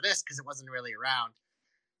except for this because it wasn't really around.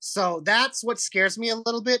 So that's what scares me a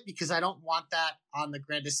little bit, because I don't want that on the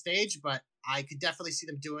grandest stage, but I could definitely see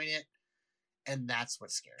them doing it, and that's what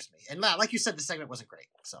scares me. And like you said, the segment wasn't great.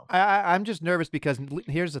 So I'm just nervous because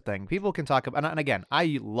here's the thing. People can talk about, and again,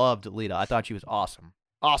 I loved Lita. I thought she was awesome.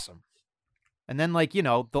 Awesome. And then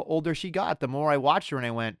the older she got, the more I watched her and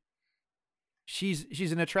I went,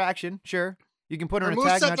 she's an attraction, sure. You can put her in a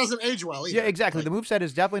tag match. The moveset doesn't age well either. Yeah, exactly. The moveset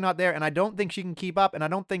is definitely not there, and I don't think she can keep up, and I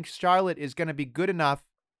don't think Charlotte is going to be good enough.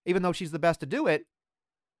 Even though she's the best to do it,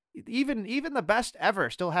 even the best ever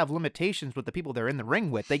still have limitations with the people they're in the ring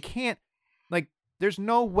with. They can't, there's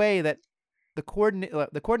no way that the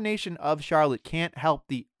coordination of Charlotte can't help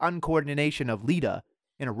the uncoordination of Lita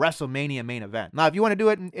in a WrestleMania main event. Now, if you want to do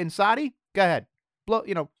it in Saudi, go ahead.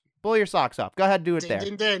 Blow your socks off. Go ahead and do it there.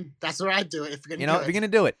 Ding, ding. That's where I'd do it if you're going to do it. If you're going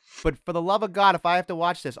to do it. But for the love of God, if I have to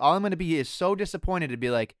watch this, all I'm going to be is so disappointed to be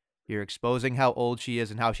like, you're exposing how old she is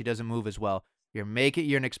and how she doesn't move as well.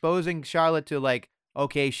 You're exposing Charlotte to like,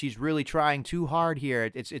 okay, she's really trying too hard here.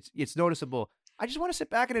 It's noticeable. I just want to sit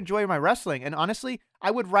back and enjoy my wrestling. And honestly,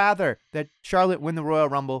 I would rather that Charlotte win the Royal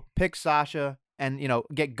Rumble, pick Sasha, and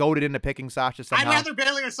get goaded into picking Sasha somehow. I'd rather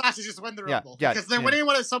Bayley or Sasha just win the Rumble because they're winning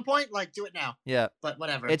one at some point. Like, do it now. Yeah, but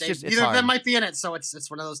whatever. It's either of them might be in it, so it's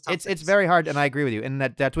one of those tough. It's very hard, and I agree with you. And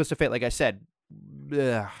that twist of fate, like I said,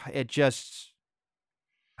 it just.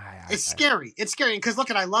 It's scary. It's scary because look,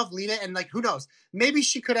 I love Lita, and like, who knows? Maybe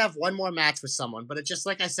she could have one more match with someone, but it just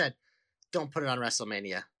like I said, don't put it on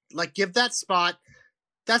WrestleMania. Like, give that spot.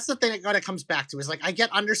 That's the thing that comes back to is like I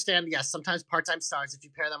understand. Yes, sometimes part-time stars, if you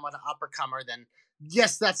pair them with an up-and-comer, then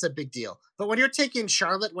yes, that's a big deal. But when you're taking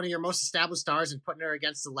Charlotte, one of your most established stars, and putting her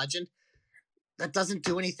against the legend, that doesn't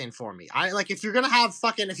do anything for me. I like if you're gonna have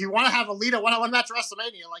if you want to have a Lita one-on-one match at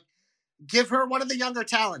WrestleMania, like. Give her one of the younger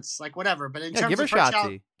talents, like whatever. But in terms give her of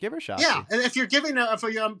Shotzi. Give her Shotzi. Yeah, and if you're giving her,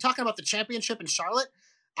 I'm talking about the championship in Charlotte,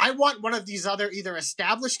 I want one of these other either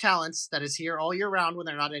established talents that is here all year round when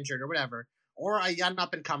they're not injured or whatever, or a young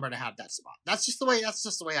up and comer to have that spot. That's just the way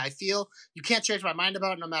I feel. You can't change my mind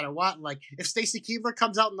about it no matter what. Like if Stacy Keibler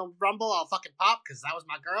comes out in the Rumble, I'll fucking pop because that was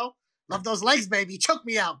my girl. Love those legs, baby. Choke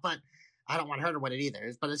me out, but I don't want her to win it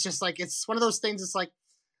either. But it's just like it's one of those things. It's like.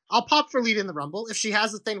 I'll pop for Lita in the Rumble. If she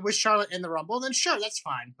has the thing with Charlotte in the Rumble, then sure, that's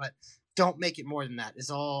fine. But don't make it more than that is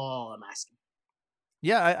all I'm asking.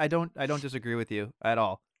 Yeah, I don't disagree with you at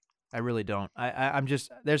all. I really don't. I'm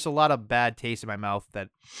just there's a lot of bad taste in my mouth that.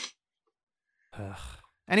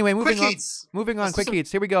 Anyway, moving on. Quick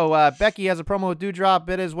heats. Here we go. Becky has a promo with Doudrop.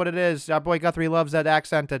 It is what it is. Our boy Guthrie loves that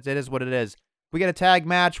accent. It is what it is. We get a tag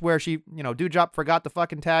match where she, Doudrop forgot to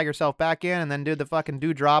fucking tag herself back in and then did the fucking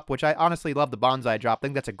Doudrop, which I honestly love the bonsai drop. I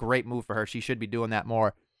think that's a great move for her. She should be doing that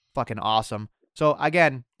more. Fucking awesome. So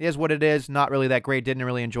again, is what it is. Not really that great. Didn't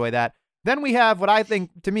really enjoy that. Then we have what I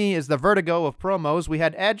think to me is the vertigo of promos. We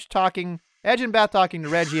had Edge and Beth talking to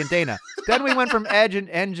Reggie and Dana. Then we went from Edge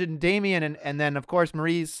and Damian, and then, of course,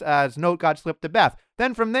 Marie's note got slipped to Beth.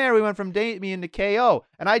 Then from there, we went from Damian to KO.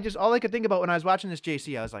 And all I could think about when I was watching this,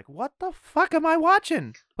 JC, I was like, what the fuck am I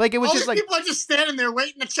watching? Like, it was just like... people are just standing there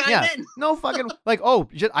waiting to chime in. No fucking...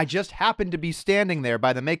 I just happened to be standing there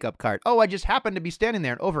by the makeup cart. Oh, I just happened to be standing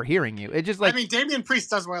there and overhearing you. It just like... I mean, Damian Priest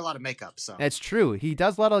does wear a lot of makeup, so... It's true. He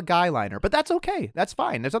does a lot of guy liner, but that's okay. That's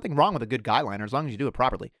fine. There's nothing wrong with a good guy liner as long as you do it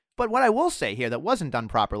properly. But what I will say here that wasn't done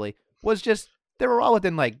properly was just they were all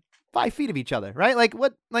within like 5 feet of each other, right? Like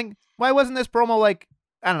what? Like why wasn't this promo like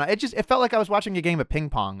I don't know? It felt like I was watching a game of ping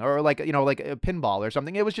pong or like a pinball or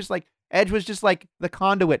something. It was just like Edge was just like the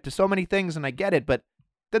conduit to so many things, and I get it. But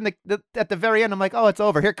then at the very end, I'm like, oh, it's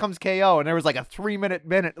over. Here comes KO, and there was like a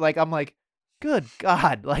 3-minute. Like I'm like, good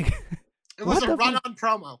God, like it was a run-on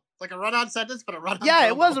promo. Like a run-on sentence, but a run-on promo.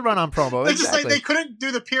 It was a run-on promo. It's just like they couldn't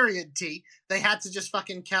do the period T. They had to just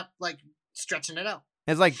fucking kept like stretching it out.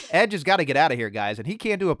 It's like Edge has got to get out of here, guys, and he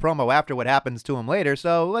can't do a promo after what happens to him later.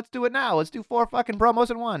 So let's do it now. Let's do 4 fucking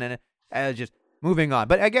promos in one, and just moving on.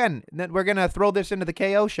 But again, we're gonna throw this into the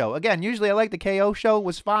KO show. Again, usually I like the KO show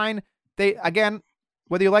was fine. Whether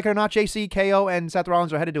you like it or not, JC, KO, and Seth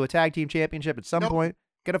Rollins are headed to a tag team championship at some point.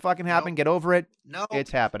 Gonna fucking happen. Get over it. No,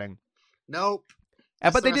 it's happening. Nope.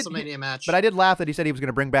 But they WrestleMania match. But I did laugh that he said he was going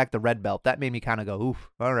to bring back the red belt. That made me kind of go, oof,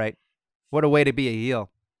 all right. What a way to be a heel.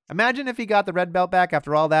 Imagine if he got the red belt back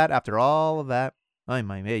after all of that.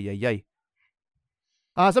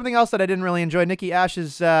 Something else that I didn't really enjoy, Nikki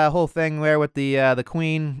Ash's whole thing there with the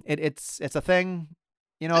Queen. It's a thing,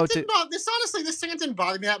 This thing didn't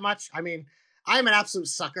bother me that much. I mean, I'm an absolute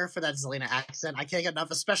sucker for that Zelina accent. I can't get enough,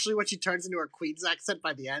 especially when she turns into her Queen's accent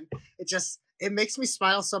by the end. It makes me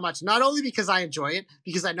smile so much, not only because I enjoy it,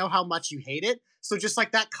 because I know how much you hate it. So just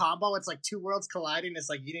like that combo, it's like two worlds colliding. It's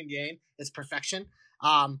like yin and yang. It's perfection.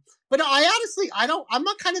 But no, I'm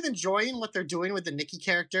not kind of enjoying what they're doing with the Nikki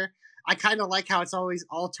character. I kind of like how it's always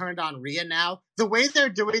all turned on Rhea now. The way they're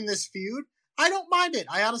doing this feud, I don't mind it.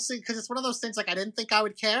 I honestly, because it's one of those things like I didn't think I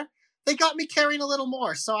would care. They got me caring a little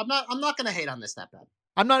more. So I'm not going to hate on this that bad.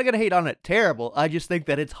 I'm not going to hate on it terrible. I just think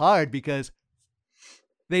that it's hard because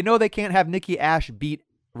they know they can't have Nikki Ash beat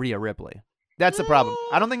Rhea Ripley. That's the problem.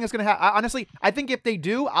 I don't think it's going to happen. Honestly, I think if they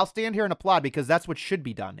do, I'll stand here and applaud because that's what should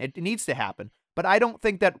be done. It needs to happen. But I don't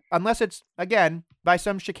think that, unless it's, again, by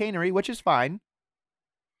some chicanery, which is fine,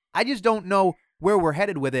 I just don't know where we're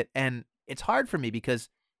headed with it. And it's hard for me because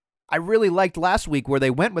I really liked last week where they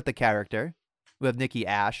went with the character with Nikki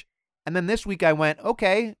Ash. And then this week I went,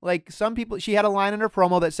 okay, like some people, she had a line in her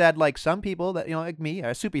promo that said, like, some people that, like me, a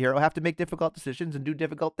superhero, have to make difficult decisions and do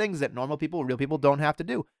difficult things that normal people, real people don't have to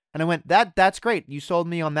do. And I went, that's great. You sold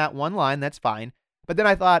me on that one line. That's fine. But then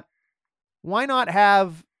I thought, why not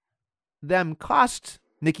have them cost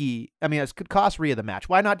Nikki. I mean, it could cost Rhea the match.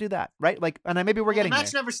 Why not do that, right? Like, and maybe we're getting the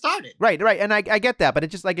match there. never started. Right, and I get that, but it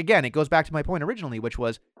just like again, it goes back to my point originally, which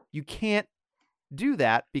was you can't do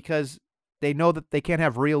that because they know that they can't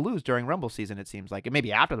have Rhea lose during Rumble season. It seems like, and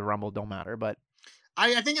maybe after the Rumble, don't matter, but.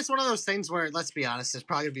 I think it's one of those things where, let's be honest, there's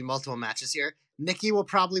probably going to be multiple matches here. Nikki will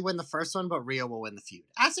probably win the first one, but Rhea will win the feud.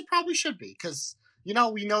 As it probably should be, because, we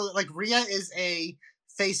know that, like, Rhea is a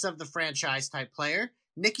face of the franchise type player.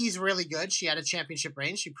 Nikki's really good. She had a championship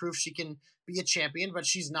reign. She proved she can be a champion, but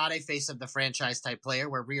she's not a face of the franchise type player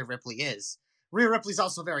where Rhea Ripley is. Rhea Ripley's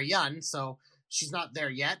also very young, so she's not there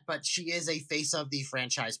yet, but she is a face of the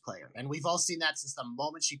franchise player. And we've all seen that since the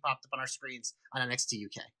moment she popped up on our screens on NXT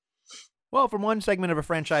UK. Well, from one segment of a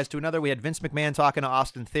franchise to another, we had Vince McMahon talking to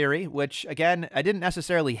Austin Theory, which, again, I didn't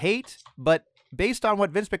necessarily hate, but based on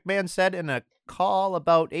what Vince McMahon said in a call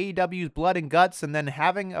about AEW's Blood and Guts and then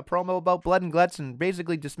having a promo about Blood and Guts and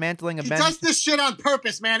basically dismantling a He does this shit on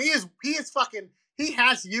purpose, man. He is fucking, he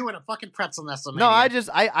has you in a fucking pretzel nest. No, I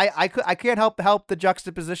can't help the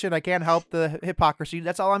juxtaposition. I can't help the hypocrisy.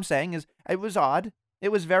 That's all I'm saying is it was odd. It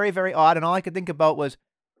was very, very odd, and all I could think about was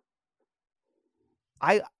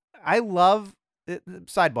I love,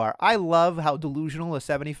 sidebar, I love how delusional a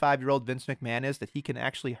 75-year-old Vince McMahon is that he can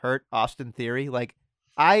actually hurt Austin Theory. Like,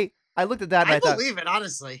 I looked at that and I thought, believe it,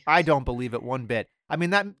 honestly. I don't believe it one bit. I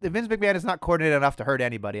mean, that Vince McMahon is not coordinated enough to hurt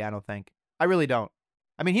anybody, I don't think. I really don't.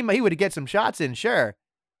 I mean, he would get some shots in, sure,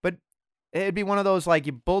 but it'd be one of those, like,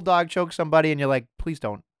 you bulldog choke somebody and you're like, please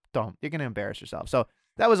don't. You're going to embarrass yourself. So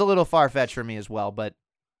that was a little far-fetched for me as well, but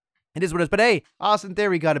it is what it is. But hey, Austin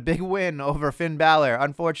Theory got a big win over Finn Balor.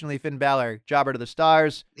 Unfortunately, Finn Balor, jobber to the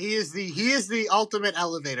stars. He is the ultimate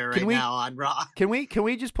elevator now on Raw. Can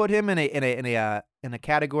we just put him in a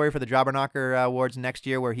category for the Jobber Knocker Awards next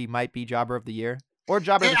year where he might be Jobber of the Year or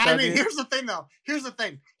Jobber of the Star? I mean, here's the thing though.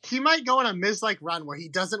 He might go on a Miz-like run where he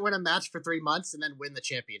doesn't win a match for 3 months and then win the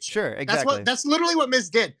championship. Sure, exactly. That's literally what Miz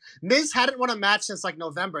did. Miz hadn't won a match since like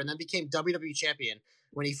November and then became WWE champion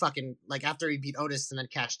when he fucking, like, after he beat Otis and then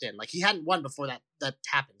cashed in. Like, he hadn't won before that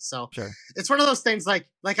happened. So sure. It's one of those things, like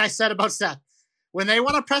I said about Seth. When they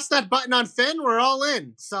want to press that button on Finn, we're all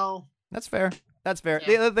in. So that's fair. Yeah.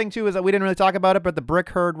 The other thing, too, is that we didn't really talk about it, but the brick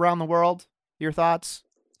herd around the world. Your thoughts?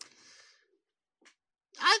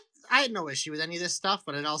 I had no issue with any of this stuff,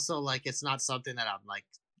 but it also, like, it's not something that I'm, like,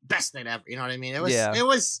 best thing ever. You know what I mean?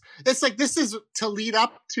 It's like, this is to lead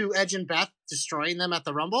up to Edge and Beth destroying them at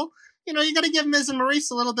the Rumble. You know, you got to give Miz and Maurice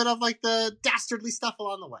a little bit of, like, the dastardly stuff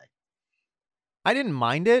along the way. I didn't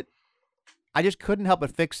mind it. I just couldn't help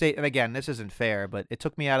but fixate. And again, this isn't fair, but it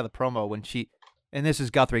took me out of the promo when and this is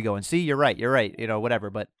Guthrie going, see, you're right, you know, whatever.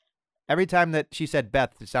 But every time that she said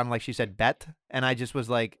Beth, it sounded like she said Bet. And I just was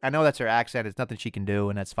like, I know that's her accent. It's nothing she can do,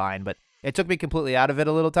 and that's fine. But it took me completely out of it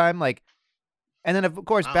a little time. Like, and then, of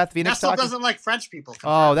course, Beth Phoenix Nestle doesn't like French people.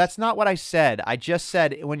 Oh, that's not what I said. I just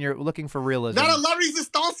said when you're looking for realism. Not a La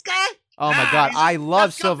Resistance guy? Oh, my God. I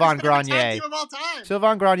love Sylvain Grenier.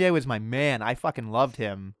 Sylvain Grenier was my man. I fucking loved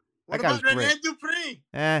him. What about Rene Dupree?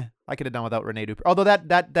 I could have done without Rene Dupree. Although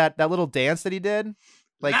that little dance that he did,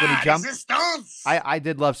 like when he jumped. Resistance! I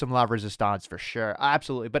did love some La Resistance for sure.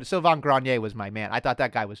 Absolutely. But Sylvain Grenier was my man. I thought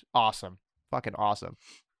that guy was awesome. Fucking awesome.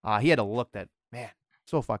 He had a look that, man.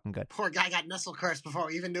 So fucking good. Poor guy got Nestle cursed before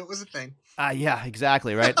we even knew it was a thing. Yeah,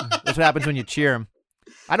 exactly, right? That's what happens when you cheer him.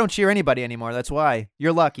 I don't cheer anybody anymore. That's why.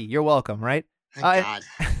 You're lucky. You're welcome, right? Thank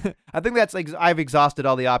God. I think that's like I've exhausted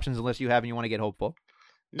all the options unless you have and you want to get hopeful.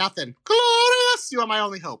 Nothing. Glorious! You are my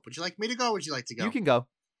only hope. Would you like me to go or would you like to go? You can go.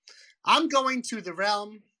 I'm going to the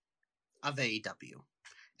realm of AEW.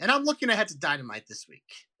 And I'm looking ahead to Dynamite this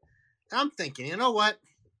week. And I'm thinking, you know what?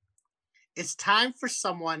 It's time for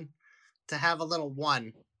someone to have a little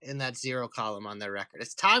 1 in that 0 column on their record.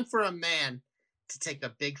 It's time for a man to take a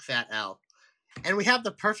big fat L. And we have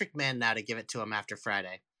the perfect man now to give it to him after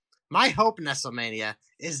Friday. My hope, Nestlemania,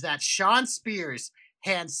 is that Shawn Spears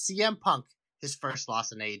hands CM Punk his first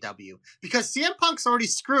loss in AEW. Because CM Punk's already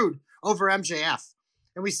screwed over MJF.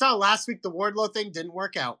 And we saw last week the Wardlow thing didn't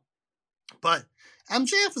work out. But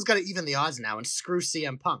MJF has got to even the odds now and screw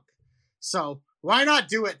CM Punk. So why not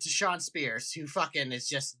do it to Shawn Spears, who fucking is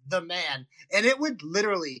just the man? And it would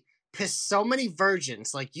literally piss so many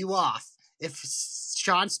virgins like you off if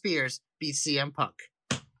Shawn Spears beat CM Punk.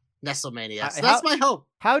 Nestlemania. So that's my hope.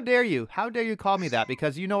 How dare you? How dare you call me that?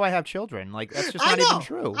 Because you know I have children. Like, that's just not even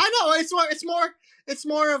true. I know. It's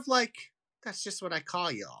more of like, that's just what I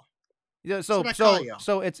call y'all. Yeah, so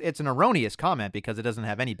it's an erroneous comment because it doesn't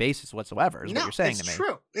have any basis whatsoever. Is what you're saying to me?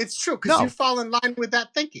 It's true because you fall in line with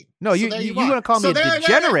that thinking. No, you want to call me a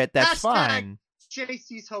degenerate? That's fine.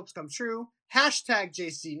 JC's hopes come true. Hashtag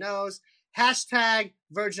JC knows. Hashtag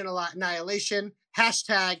Virgin Annihilation.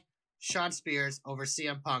 Hashtag Sean Spears over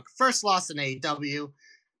CM Punk. First loss in AEW.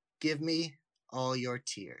 Give me all your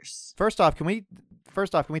tears. First off, can we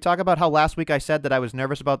talk about how last week I said that I was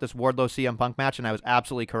nervous about this Wardlow CM Punk match, and I was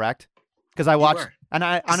absolutely correct? Because I watched, and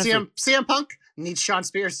I honestly, CM Punk needs Sean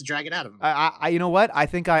Spears to drag it out of him. I you know what? I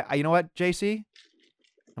think you know what, JC?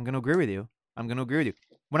 I'm gonna agree with you.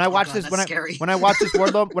 When I watched this, when I watched this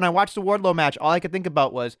Wardlow, when I watched the Wardlow match, all I could think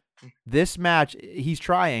about was this match. He's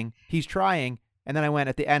trying, and then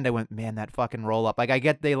at the end, I went, man, that fucking roll up. Like, I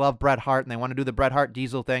get they love Bret Hart and they want to do the Bret Hart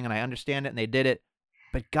Diesel thing, and I understand it, and they did it,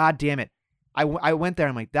 but god damn it, I went there.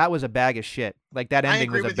 I'm like, that was a bag of shit. Like, that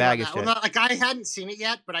ending was a bag of shit. Well, like, I hadn't seen it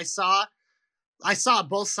yet, but I saw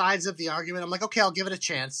both sides of the argument. I'm like, okay, I'll give it a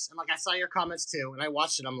chance. And like, I saw your comments too, and I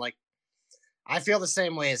watched it. I'm like, I feel the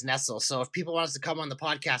same way as Nestle. So if people want us to come on the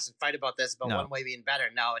podcast and fight about this, one way being better,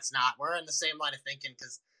 no, it's not. We're in the same line of thinking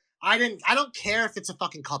because I don't care if it's a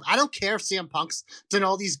fucking callback. I don't care if CM Punk's done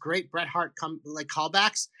all these great Bret Hart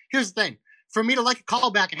callbacks. Here's the thing: for me to like a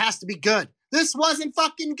callback, it has to be good. This wasn't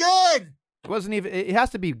fucking good. It wasn't even. It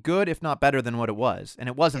has to be good, if not better than what it was, and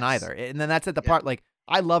it wasn't either. And then that's at the part. Like,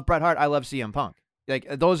 I love Bret Hart. I love CM Punk.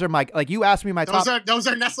 Like, those are my, like, you asked me my those top. Those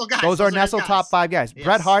are Nestle guys. Those are Nestle top 5 guys. Yes.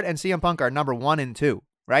 Bret Hart and CM Punk are number 1 and 2,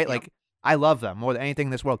 right? Yep. Like, I love them more than anything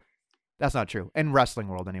in this world. That's not true. In wrestling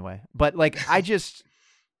world, anyway. But, like, I just,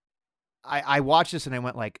 I watched this and I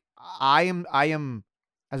went, like, I am,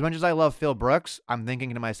 as much as I love Phil Brooks, I'm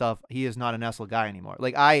thinking to myself, he is not a Nestle guy anymore.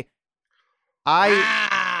 Like, I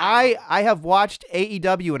have watched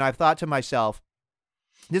AEW and I've thought to myself,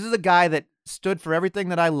 this is a guy that stood for everything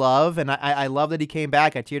that I love, and I love that he came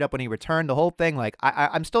back. I teared up when he returned, the whole thing. Like,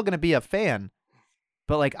 I'm still going to be a fan,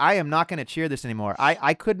 but, like, I am not going to cheer this anymore.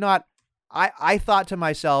 I could not. I thought to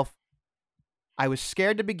myself, I was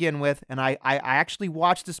scared to begin with, and I actually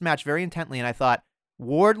watched this match very intently, and I thought,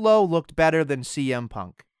 Wardlow looked better than CM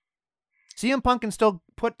Punk. CM Punk can still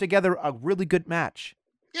put together a really good match.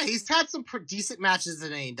 Yeah, he's had some decent matches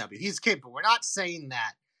in AEW. He's capable. We're not saying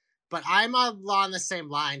that. But I'm along the same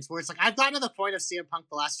lines where it's like, I've gotten to the point of CM Punk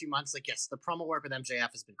the last few months. Like, yes, the promo work with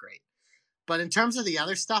MJF has been great. But in terms of the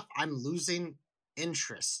other stuff, I'm losing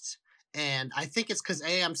interest. And I think it's because,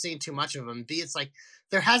 A, I'm seeing too much of him. B, it's like,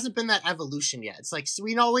 there hasn't been that evolution yet. It's like,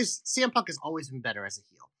 CM Punk has always been better as a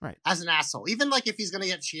heel. Right. As an asshole. Even, like, if he's going to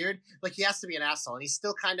get cheered, like, he has to be an asshole. And he's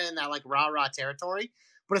still kind of in that, like, rah-rah territory.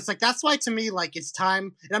 But it's like, that's why, to me, like, it's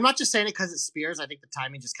time. And I'm not just saying it because it's Spears. I think the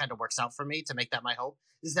timing just kind of works out for me to make that my hope.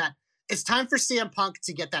 Is that it's time for CM Punk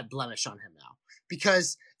to get that blemish on him now.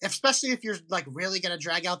 Because, especially if you're, like, really going to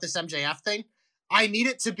drag out this MJF thing, I need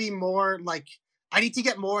it to be more, like, I need to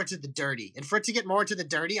get more into the dirty. And for it to get more into the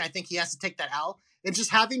dirty, I think he has to take that L. And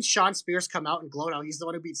just having Sean Spears come out and gloat out, he's the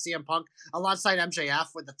one who beat CM Punk alongside MJF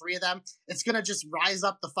with the 3 of them, it's going to just rise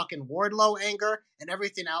up the fucking Wardlow anger and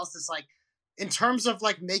everything else. It's like, in terms of,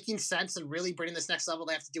 like, making sense and really bringing this next level,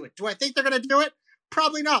 they have to do it. Do I think they're going to do it?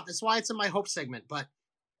 Probably not. That's why it's in my hope segment. But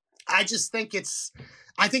I just think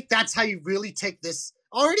I think that's how you really take this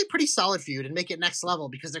already pretty solid feud and make it next level,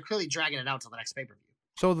 because they're clearly dragging it out till the next pay-per-view.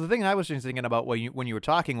 So the thing I was just thinking about when you were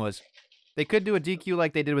talking was, they could do a DQ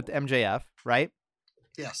like they did with MJF, right?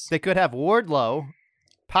 Yes. They could have Wardlow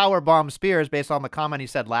powerbomb Spears based on the comment he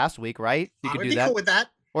said last week, right? You could do that. Cool with that.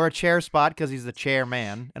 Or a chair spot because he's the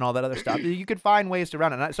chairman and all that other stuff. You could find ways to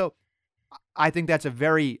run it. So I think that's a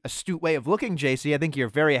very astute way of looking, JC. I think you're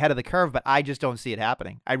very ahead of the curve, but I just don't see it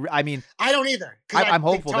happening. I mean, I don't either. I'm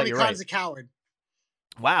hopeful that you're right. Tony Khan's a coward.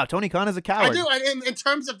 Wow, Tony Khan is a coward. I do. In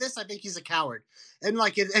terms of this, I think he's a coward. And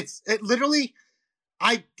like it literally,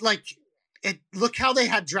 look how they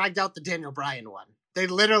had dragged out the Daniel Bryan one. They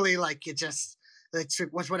literally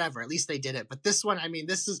whatever. At least they did it. But this one, I mean,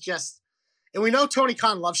 this is just. And we know Tony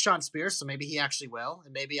Khan loves Sean Spears, so maybe he actually will.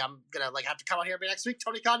 And maybe I'm going to have to come out here next week.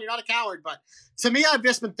 Tony Khan, you're not a coward. But to me, I've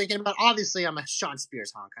just been thinking about, obviously, I'm a Sean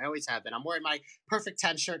Spears honk. I always have been. I'm wearing my Perfect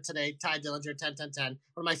 10 shirt today, Ty Dillinger 10-10-10. One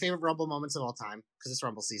of my favorite Rumble moments of all time, because it's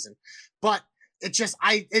Rumble season. But it just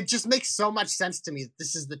makes so much sense to me that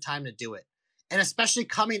this is the time to do it. And especially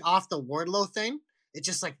coming off the Wardlow thing, it's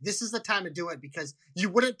just like, this is the time to do it, because you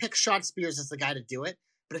wouldn't pick Sean Spears as the guy to do it.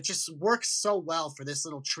 But it just works so well for this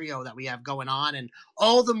little trio that we have going on, and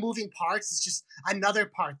all the moving parts. It's just another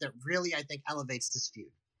part that really, I think, elevates this feud.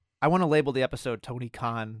 I want to label the episode Tony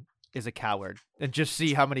Khan is a coward and just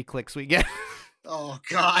see how many clicks we get. Oh,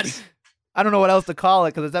 God. I don't know what else to call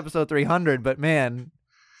it because it's episode 300, but man.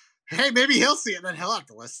 Hey, maybe he'll see it and then he'll have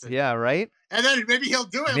to listen. Yeah, right? And then maybe he'll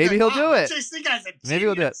do it. Maybe he'll do it. JC guy's a maybe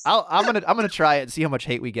he'll do it. I'm gonna try it and see how much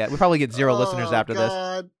hate we get. We'll probably get 0 listeners after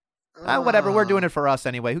this. Whatever, we're doing it for us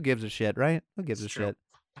anyway. Who gives a shit, right? Who gives a It's true. shit?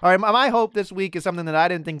 All right, my hope this week is something that I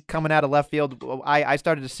didn't think coming out of left field. I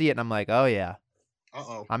started to see it, and I'm like, oh, yeah.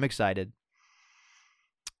 Uh-oh. I'm excited.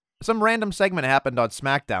 Some random segment happened on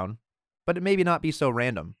SmackDown, but it maybe not be so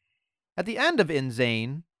random. At the end of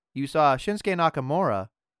Insane, you saw Shinsuke Nakamura,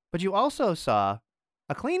 but you also saw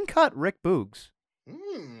a clean-cut Rick Boogs,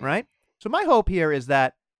 right? So my hope here is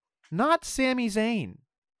that not Sami Zayn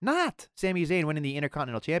winning the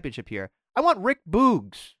Intercontinental Championship here. I want Rick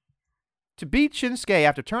Boogs to beat Shinsuke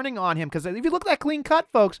after turning on him, because if you look at that clean cut,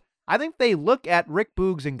 folks, I think they look at Rick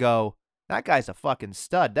Boogs and go, that guy's a fucking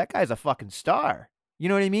stud. That guy's a fucking star. You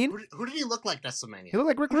know what I mean? Who did he look like WrestleMania? He looked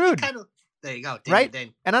like Rick Rude. There you go. Right?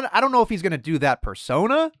 And I don't know if he's going to do that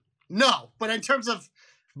persona. No, but in terms of...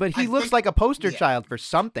 But he looks like a poster child for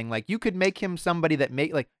something. Like, you could make him somebody that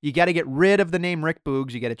you got to get rid of the name Rick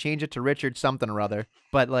Boogs. You got to change it to Richard something or other.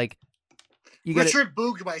 But, like, Richard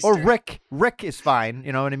Boogmeister. Or Rick. Rick is fine.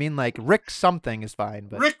 You know what I mean? Like, Rick something is fine.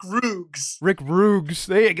 But Rick Rugs. Rick Rugs.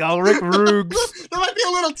 There you go. Rick Rugs. That might be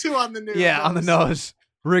a little too on the nose. Yeah, on the nose.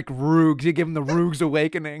 Rick Rugs. You give him the Rugs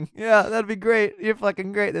Awakening. Yeah, that'd be great. You're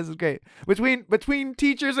fucking great. This is great. Between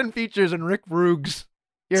teachers and features and Rick Rugs,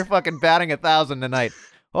 you're fucking batting 1,000 tonight.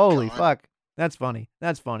 Holy fuck. That's funny.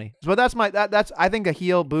 That's funny. So that's I think a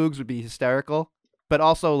heel Boogs would be hysterical, but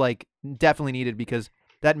also like definitely needed because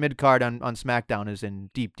that mid card on SmackDown is in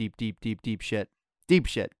deep shit. Deep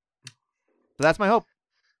shit. So that's my hope.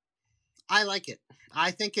 I like it.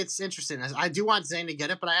 I think it's interesting. I do want Zayn to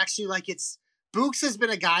get it, but I actually like Boogs has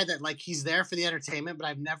been a guy that like he's there for the entertainment, but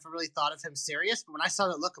I've never really thought of him serious. But when I saw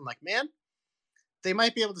that look, I'm like, man, they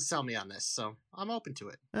might be able to sell me on this, so I'm open to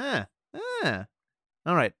it.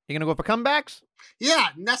 All right, you gonna go for comebacks? Yeah,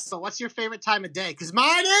 Nesta, what's your favorite time of day? Because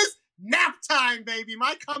mine is nap time, baby.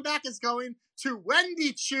 My comeback is going to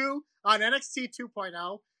Wendy Chu on NXT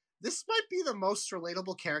 2.0. This might be the most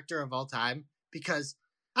relatable character of all time because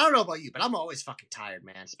I don't know about you, but I'm always fucking tired,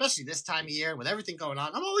 man. Especially this time of year with everything going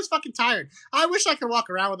on. I'm always fucking tired. I wish I could walk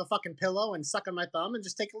around with a fucking pillow and suck on my thumb and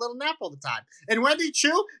just take a little nap all the time. And Wendy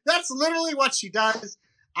Chu, that's literally what she does.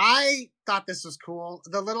 I thought this was cool.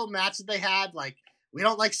 The little match that they had, like, we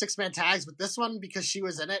don't like 6-man tags, but this one, because she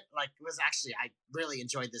was in it, like, it was actually, I really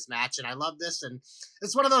enjoyed this match, and I love this, and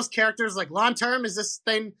it's one of those characters, like, long-term, is this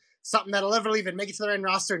thing something that'll ever even make it to their end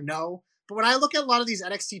roster? No. But when I look at a lot of these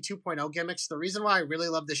NXT 2.0 gimmicks, the reason why I really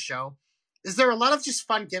love this show is there are a lot of just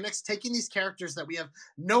fun gimmicks, taking these characters that we have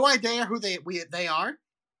no idea who they are,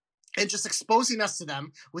 and just exposing us to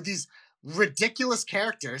them with these ridiculous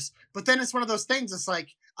characters. But then it's one of those things, it's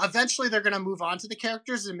like, eventually they're going to move on to the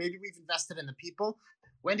characters, and maybe we've invested in the people.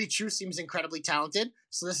 Wendy Chu seems incredibly talented,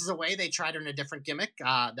 so this is a way they tried her in a different gimmick.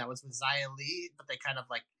 That was with Xia Li, but they kind of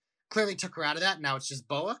like clearly took her out of that. Now it's just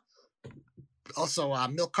Boa. Also,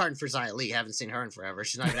 milk carton for Xia Li. Haven't seen her in forever.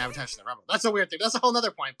 She's not even advertised in the Rumble. That's a weird thing. That's a whole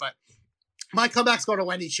other point. But my comeback's going to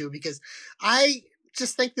Wendy Chu because I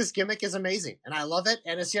just think this gimmick is amazing, and I love it.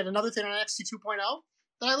 And it's yet another thing on NXT 2.0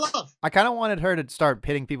 that I love. I kind of wanted her to start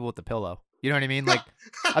pitting people with the pillow. You know what I mean? Like,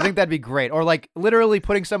 I think that'd be great. Or like literally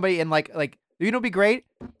putting somebody in like you know, what'd be great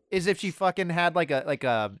is if she fucking had like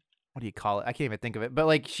a what do you call it? I can't even think of it. But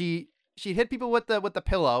like she'd hit people with the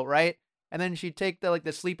pillow, right? And then she'd take the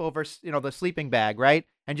sleepover, you know, the sleeping bag, right?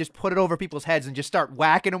 And just put it over people's heads and just start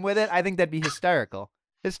whacking them with it. I think that'd be hysterical.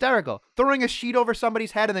 Hysterical. Throwing a sheet over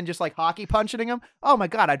somebody's head and then just like hockey punching them. Oh my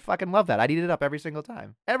God, I'd fucking love that. I'd eat it up every single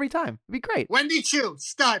time. Every time. It'd be great. Wendy Chu,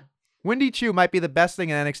 stud. Wendy Chu might be the best thing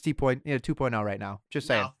in NXT 2.0 right now. Just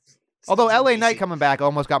saying. No, although LA Knight coming back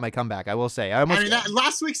almost got my comeback, I will say.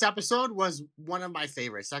 Last week's episode was one of my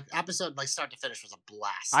favorites. That episode, like start to finish, was a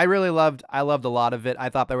blast. I loved a lot of it. I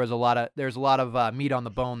thought there was a lot of meat on the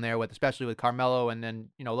bone there, especially with Carmelo, and then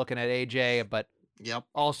looking at AJ. But yep.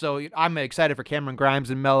 Also, I'm excited for Cameron Grimes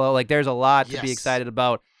and Melo. Like, there's a lot to be excited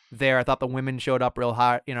about there. I thought the women showed up real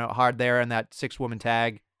hard there in that 6-woman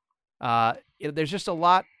tag. There's just a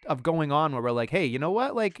lot of going on where we're like, hey, you know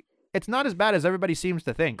what? Like, it's not as bad as everybody seems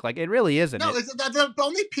to think. Like, it really isn't. No, the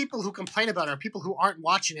only people who complain about it are people who aren't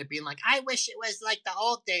watching it, being like, I wish it was like the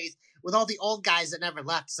old days with all the old guys that never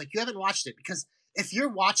left. It's like, you haven't watched it, because if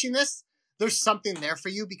you're watching this, there's something there for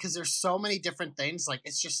you, because there's so many different things. Like,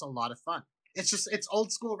 it's just a lot of fun. It's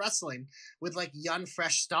old school wrestling with like young,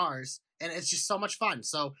 fresh stars, and it's just so much fun.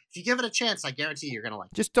 So if you give it a chance, I guarantee you're going to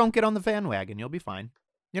like it. Just don't get on the Van Wagon. You'll be fine.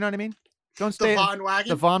 You know what I mean? Don't stay. The Von Wagon?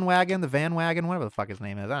 The Von Wagon, the Van Wagon, whatever the fuck his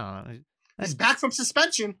name is. I don't know. He's back from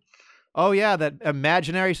suspension. Oh, yeah, that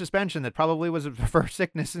imaginary suspension that probably was for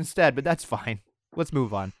sickness instead, but that's fine. Let's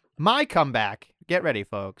move on. My comeback, get ready,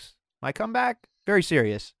 folks. My comeback, very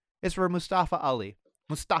serious. It's for Mustafa Ali.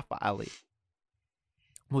 Mustafa Ali.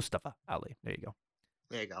 Mustafa Ali. There you go.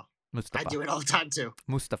 There you go. Mustafa. I do it all the time too.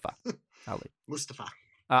 Mustafa Ali. Mustafa.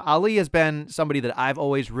 Ali has been somebody that I've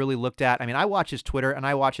always really looked at. I mean, I watch his Twitter and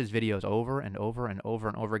I watch his videos over and over and over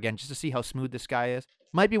and over again just to see how smooth this guy is.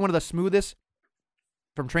 Might be one of the smoothest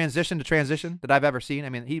from transition to transition that I've ever seen. I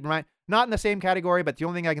mean, not in the same category, but the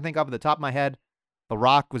only thing I can think of at the top of my head, The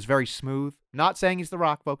Rock was very smooth. Not saying he's The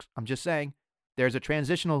Rock, folks. I'm just saying there's a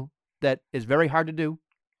transitional that is very hard to do,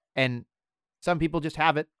 and some people just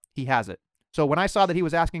have it. He has it. So when I saw that he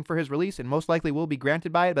was asking for his release, and most likely will be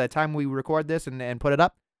granted by it by the time we record this and put it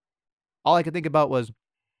up, all I could think about was,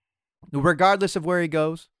 regardless of where he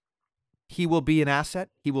goes, he will be an asset.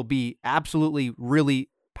 He will be absolutely really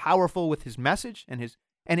powerful with his message and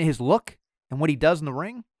his look and what he does in the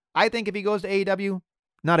ring. I think if he goes to AEW,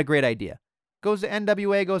 not a great idea. Goes to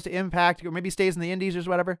NWA, goes to Impact, or maybe stays in the Indies or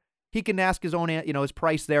whatever. He can ask his own, his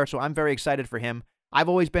price there. So I'm very excited for him. I've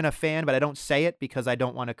always been a fan, but I don't say it because I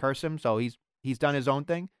don't want to curse him. So he's done his own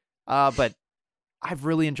thing. But I've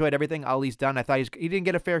really enjoyed everything Ali's done. I thought he didn't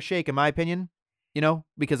get a fair shake, in my opinion,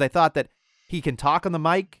 because I thought that he can talk on the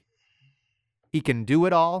mic. He can do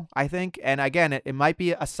it all, I think. And again, it might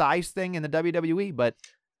be a size thing in the WWE, but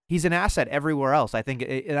he's an asset everywhere else. I think,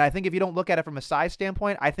 and I think if you don't look at it from a size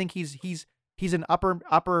standpoint, I think he's an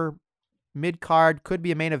upper mid card, could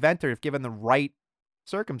be a main eventer if given the right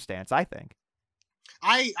circumstance. I think.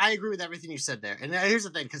 I agree with everything you said there. And here's the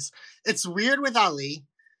thing, because it's weird with Ali,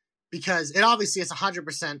 because it obviously is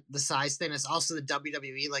 100% the size thing. It's also the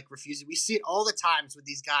WWE refusing. We see it all the times with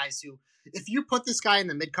these guys who, if you put this guy in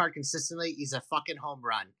the mid card consistently, he's a fucking home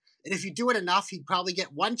run. And if you do it enough, he'd probably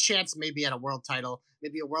get one chance, maybe at a world title,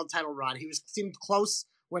 maybe a world title run. He seemed close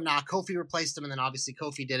when Kofi replaced him, and then obviously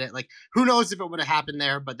Kofi did it. Who knows if it would have happened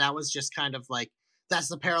there? But that was just kind of that's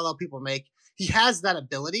the parallel people make. He has that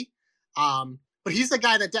ability. But he's the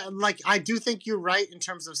guy that, I do think you're right in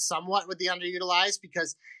terms of somewhat with the underutilized,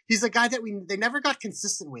 because he's the guy that they never got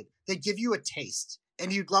consistent with. They give you a taste,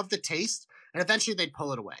 and you'd love the taste, and eventually they'd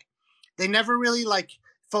pull it away. They never really,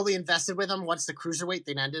 fully invested with him once the cruiserweight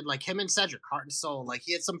thing ended. Him and Cedric, heart and soul.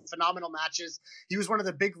 He had some phenomenal matches. He was one of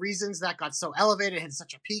the big reasons that got so elevated, hit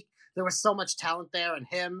such a peak. There was so much talent there, and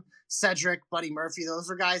him, Cedric, Buddy Murphy, those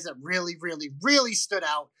were guys that really, really, really stood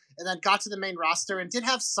out, and then got to the main roster and did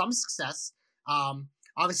have some success.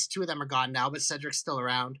 Obviously 2 of them are gone now, but Cedric's still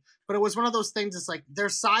around. But it was one of those things, it's their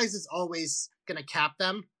size is always going to cap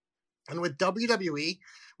them. And with WWE,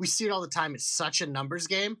 we see it all the time. It's such a numbers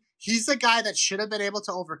game. He's the guy that should have been able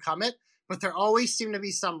to overcome it, but there always seemed to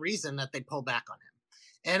be some reason that they pull back on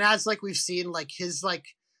him. And as we've seen, his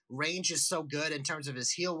range is so good in terms of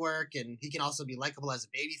his heel work, and he can also be likable as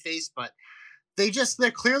a babyface, but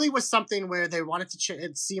there clearly was something where they wanted to,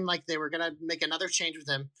 it seemed like they were going to make another change with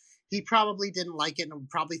him. He probably didn't like it and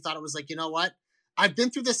probably thought it was you know what? I've been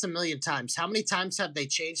through this a million times. How many times have they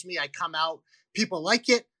changed me? I come out, people like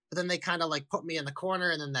it, but then they kind of put me in the corner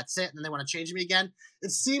and then that's it. And then they want to change me again.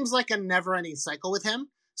 It seems like a never ending cycle with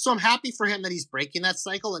him. So I'm happy for him that he's breaking that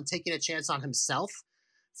cycle and taking a chance on himself.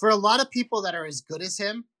 For a lot of people that are as good as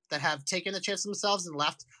him, that have taken the chance themselves and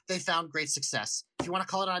left, they found great success. If you want to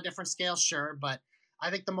call it on a different scale, sure. But I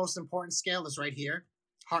think the most important scale is right here.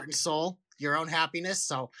 Heart and soul. Your own happiness.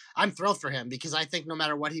 So I'm thrilled for him because I think no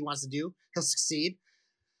matter what he wants to do, he'll succeed.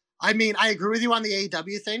 I mean, I agree with you on the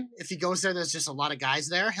AEW thing. If he goes there's just a lot of guys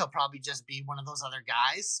there. He'll probably just be one of those other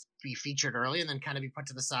guys, be featured early and then kind of be put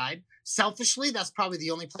to the side. Selfishly, that's probably the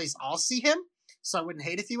only place I'll see him. So I wouldn't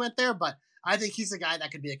hate if he went there, but I think he's a guy that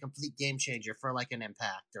could be a complete game changer for an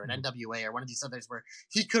Impact or an NWA or one of these others where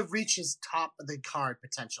he could reach his top of the card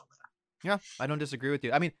potential there. Yeah, I don't disagree with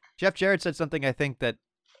you. I mean, Jeff Jarrett said something I think that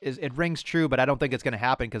it rings true, but I don't think it's going to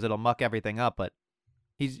happen because it'll muck everything up. But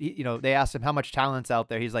they asked him how much talent's out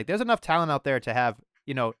there. He's like, there's enough talent out there to have,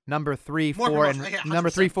 number 3, 4, and number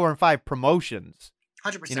 3, 4, and 5 promotions.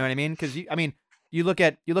 100%. You know what I mean? Because you look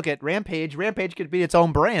at Rampage. Rampage could be its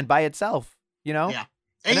own brand by itself. Yeah.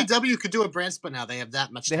 AEW could do a brand split now. They have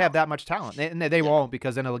that much. Have that much talent, and they won't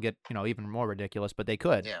because then it'll get even more ridiculous. But they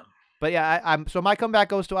could. Yeah. But yeah, so my comeback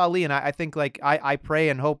goes to Ali, and I think I pray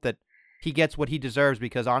and hope that he gets what he deserves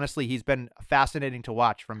because honestly, he's been fascinating to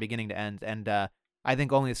watch from beginning to end. And I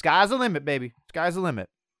think only the sky's the limit, baby. Sky's the limit,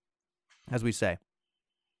 as we say.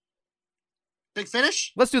 Big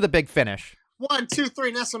finish? Let's do the big finish. 1, 2,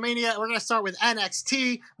 3, Nestlemania. We're going to start with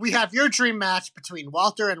NXT. We have your dream match between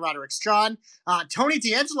Walter and Roderick Strong. Tony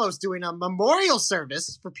D'Angelo's doing a memorial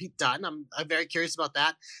service for Pete Dunne. I'm very curious about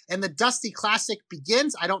that. And the Dusty Classic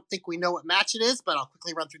begins. I don't think we know what match it is, but I'll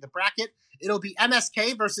quickly run through the bracket. It'll be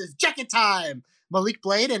MSK versus Jacket Time. Malik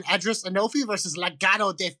Blade and Edris Enofi versus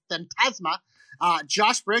Legado de Fantasma.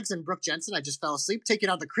 Josh Briggs and Brooke Jensen, I just fell asleep, taking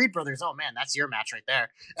out the Creed brothers. Oh, man, that's your match right there.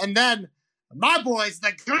 And then my boys,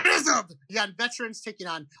 the Grizzled Young Veterans, taking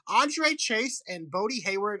on Andre Chase and Bodie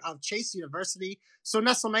Hayward of Chase University. So,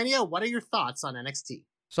 Nestlemania, what are your thoughts on NXT?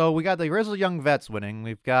 So we got the Grizzled Young Vets winning.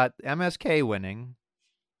 We've got MSK winning.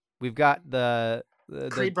 We've got the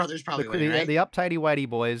Creed brothers probably winning, right? The Uptighty Whitey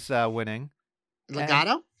boys winning.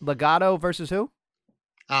 Legato? Legato versus who?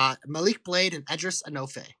 Malik Blade and Edris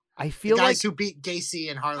Enofe. I feel the guys like who beat Gacy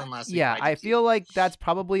and Harlan last week. Yeah, I feel like that's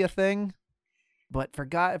probably a thing. But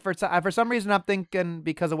for some reason, I'm thinking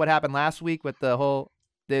because of what happened last week with the whole,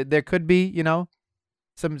 there could be, you know,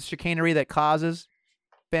 some chicanery that causes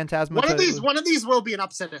Phantasma. One of these will be an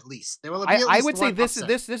upset at least. There will be at least I would say one this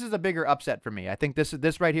upset. is a bigger upset for me. I think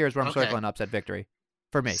this right here is where I'm circling upset victory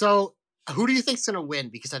for me. So who do you think's going to win?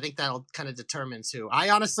 Because I think that'll kind of determine who. I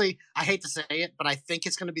hate to say it, but I think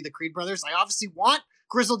it's going to be the Creed brothers. I obviously want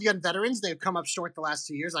Grizzled Young Veterans. They've come up short the last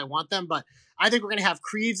 2 years. I want them, but I think we're going to have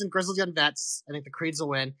Creeds and Grizzled Young Vets. I think the Creeds will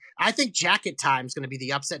win. I think Jacket Time is going to be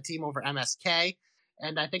the upset team over MSK,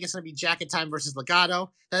 and I think it's going to be Jacket Time versus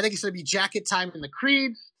Legato. And I think it's going to be Jacket Time and the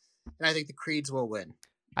Creeds, and I think the Creeds will win.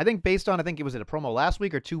 I think based on, I think it was at a promo last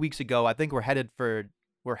week or 2 weeks ago, I think we're headed for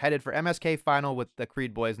MSK final with the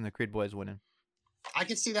Creed boys and the Creed boys winning. I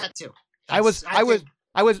can see that too.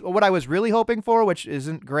 What I was really hoping for, which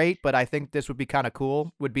isn't great, but I think this would be kind of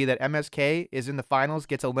cool, would be that MSK is in the finals,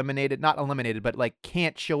 gets eliminated, not eliminated, but like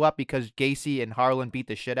can't show up because Gacy and Harlan beat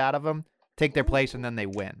the shit out of them, take their place, and then they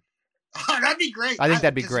win. That'd be great. I think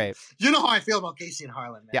that'd be great. You know how I feel about Gacy and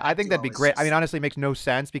Harlan, man. Yeah, I think that'd be great. I mean, honestly, it makes no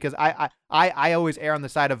sense because I always err on the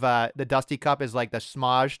side of the Dusty Cup is like the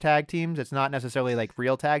Smaj tag teams. It's not necessarily like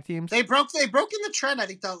real tag teams. They broke in the trend. I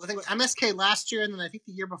think with MSK last year, and then I think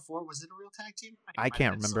the year before, was it a real tag team? I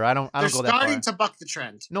can't remember. I don't go that far. They're starting to buck the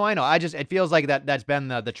trend. No, I know. It feels like that's been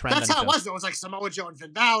the trend. That's how it was. It was like Samoa Joe and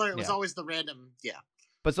Finn Balor. It was always the random,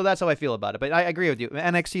 But so that's how I feel about it. But I agree with you.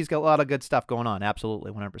 NXT's got a lot of good stuff going on.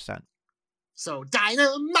 Absolutely, 100%. So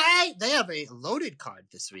Dynamite, they have a loaded card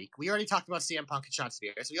this week. We already talked about CM Punk and Shawn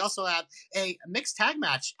Spears. We also have a mixed tag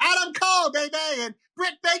match. Adam Cole, baby, and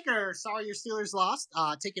Britt Baker. Sorry your Steelers lost.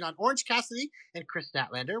 Taking on Orange Cassidy and Chris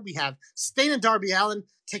Statlander. We have Stain and Darby Allin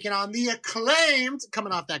taking on the Acclaimed,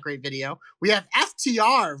 coming off that great video. We have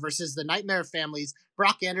FTR versus the Nightmare Families,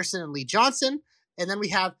 Brock Anderson and Lee Johnson. And then we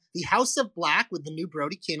have the House of Black with the new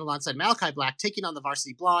Brody King alongside Malachi Black taking on the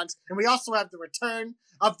Varsity Blondes. And we also have the return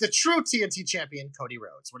of the true TNT champion, Cody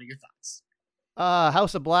Rhodes. What are your thoughts?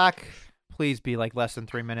 House of Black, please be like less than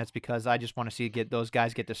 3 minutes because I just want to see those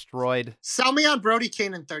guys get destroyed. Sell me on Brody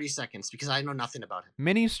King in 30 seconds because I know nothing about him.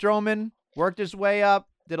 Mini Strowman worked his way up,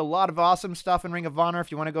 did a lot of awesome stuff in Ring of Honor.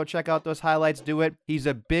 If you want to go check out those highlights, do it. He's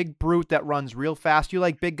a big brute that runs real fast. You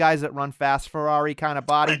like big guys that run fast, Ferrari kind of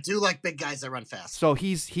body. I do like big guys that run fast. So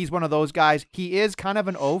he's one of those guys. He is kind of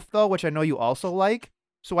an oaf though, which I know you also like.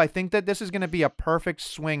 So I think that this is going to be a perfect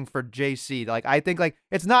swing for JC. Like I think like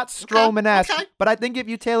it's not Strowman-esque, but I think if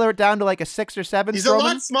you tailor it down to like a 6 or 7, he's Strowman, a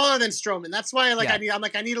lot smaller than Strowman. That's why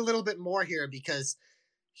I need a little bit more here because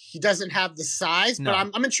he doesn't have the size. No.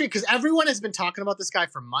 But I'm intrigued because everyone has been talking about this guy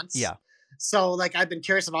for months. Yeah. So like I've been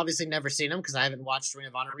curious. I've obviously never seen him because I haven't watched Ring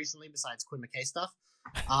of Honor recently besides Quinn McKay stuff.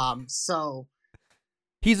 So.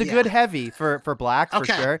 He's a good heavy for Black for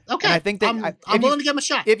sure. Okay, and I think that I'm willing to give him a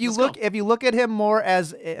shot. If you look at him more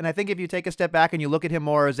as, and I think if you take a step back and you look at him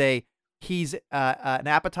more as he's an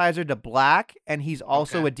appetizer to Black, and he's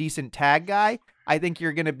also a decent tag guy. I think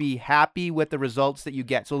you're gonna be happy with the results that you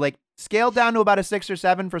get. So like scale down to about a 6 or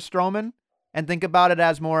 7 for Strowman, and think about it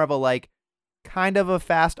as more of a like kind of a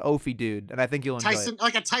fast oafy dude, and I think you'll enjoy it.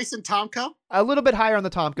 Like a Tyson Tomko. A little bit higher on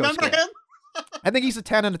the Tomko Remember scale. him? I think he's a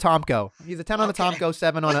 10 on the Tomko. He's a 10 on the Tomko,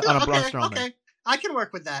 7 on a Braun Strowman. Okay, I can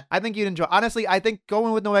work with that. I think you'd enjoy. Honestly, I think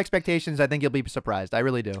going with no expectations, I think you'll be surprised. I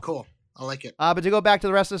really do. Cool. I like it. But to go back to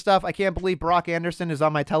the rest of the stuff, I can't believe Brock Anderson is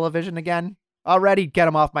on my television again. Already get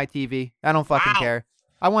him off my TV. I don't fucking care.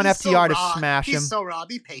 I want FTR to smash him. He's so raw.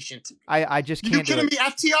 Be patient. I just can't do it. You kidding me?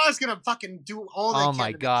 FTR is gonna fucking do all they can. Oh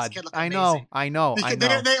my god! I know.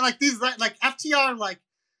 They like these like FTR like.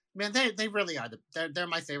 Man, they really are. They're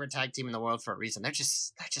my favorite tag team in the world for a reason. They're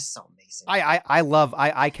just so amazing.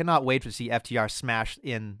 I cannot wait to see FTR smash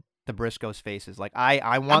in the Briscoes' faces. Like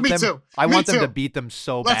I want them. Too. I want them to beat them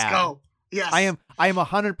so bad. Let's go. Yes. I am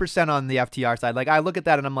 100% on the FTR side. Like I look at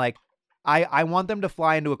that and I'm like, I want them to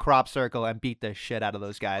fly into a crop circle and beat the shit out of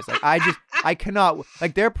those guys. Like I cannot,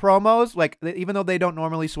 like their promos, like even though they don't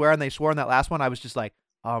normally swear and they swore in that last one, I was just like,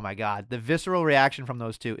 oh my god, the visceral reaction from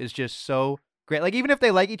those two is just so great. Like even if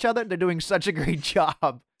they like each other, they're doing such a great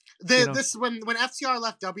job. This when FTR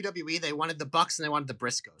left WWE, they wanted the Bucks and they wanted the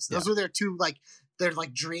Briscoes. Those were their two their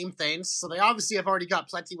dream things. So they obviously have already got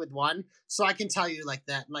plenty with one. So I can tell you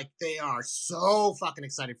that they are so fucking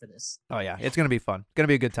excited for this. Oh yeah, it's gonna be fun. Gonna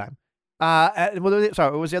be a good time. Sorry,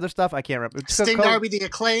 what was the other stuff? I can't remember. Sting Darby, the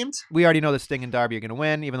Acclaimed. We already know that Sting and Darby are gonna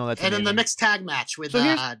win, even though that's and amazing. then the mixed tag match with.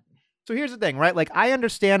 So here's the thing, right? Like I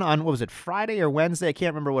understand on what was it, Friday or Wednesday? I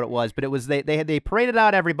can't remember what it was, but it was they paraded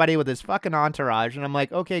out everybody with this fucking entourage, and I'm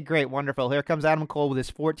like, okay, great, wonderful. Here comes Adam Cole with his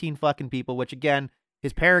 14 fucking people, which again,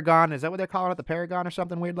 his Paragon, is that what they're calling it, the Paragon or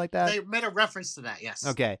something weird like that? They made a reference to that, yes.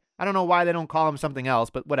 Okay, I don't know why they don't call him something else,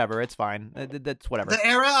 but whatever, it's fine. That's whatever. The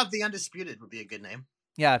Era of the Undisputed would be a good name.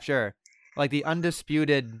 Yeah, sure. Like the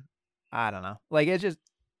Undisputed, I don't know. Like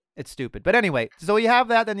it's stupid. But anyway, so you have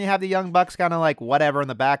that, then you have the Young Bucks kind of like whatever in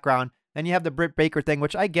the background. Then you have the Britt Baker thing,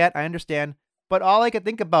 which I get, I understand. But all I could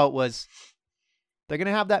think about was they're going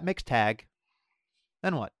to have that mixed tag.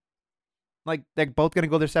 Then what? Like, they're both going to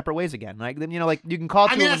go their separate ways again. Like, then, like, you can call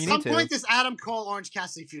to them when you need to. At some point, this Adam Cole Orange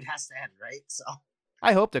Cassidy feud has to end, right? So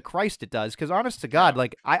I hope to Christ it does, because honest to God,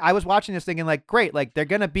 like, I was watching this thinking, like, great, like, they're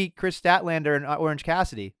going to beat Chris Statlander and Orange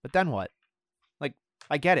Cassidy. But then what? Like,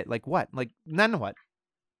 I get it. Like, what? Like, then what?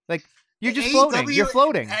 Like, you're just floating. You're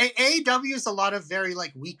floating. AEW is a lot of very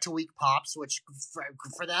week-to-week pops, which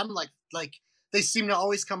for them like they seem to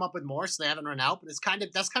always come up with more, so they haven't run out. But that's kind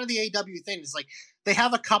of the AEW thing. It's like they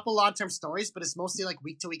have a couple long-term stories, but it's mostly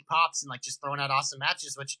week-to-week pops and just throwing out awesome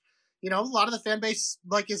matches, which a lot of the fan base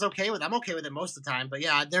is okay with. I'm okay with it most of the time, but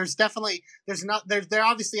yeah, they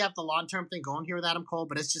obviously have the long-term thing going here with Adam Cole,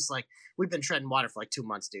 but it's just we've been treading water for 2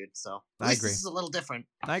 months, dude. So I agree. This is a little different.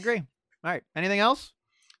 I agree. All right. Anything else?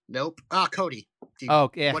 Nope. Cody.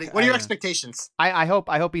 Oh yeah. What are your expectations? I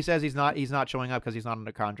hope he says he's not showing up because he's not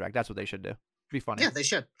under contract. That's what they should do. Be funny. Yeah, they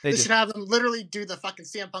should. They should have them literally do the fucking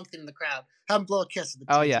CM Punk thing in the crowd. Have him blow a kiss. At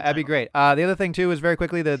the oh yeah, that'd be great. The other thing too is very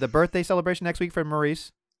quickly the birthday celebration next week for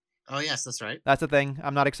Maurice. Oh yes, that's right. That's the thing.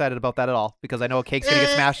 I'm not excited about that at all because I know a cake's gonna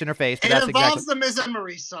get smashed in her face. But it involves the Miz and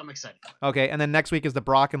Maurice, so I'm excited. Okay, and then next week is the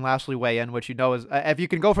Brock and Lashley weigh-in, which is if you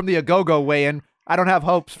can go from the Agogo weigh-in. I don't have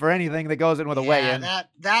hopes for anything that goes in with a weigh-in.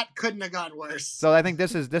 That couldn't have gone worse. So I think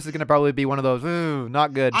this is going to probably be one of those,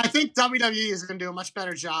 not good. I think WWE is going to do a much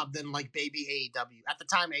better job than baby AEW. At the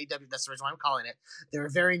time, AEW, that's the reason why I'm calling it. They were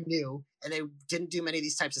very new, and they didn't do many of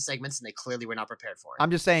these types of segments, and they clearly were not prepared for it. I'm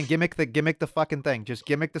just saying, gimmick the fucking thing. Just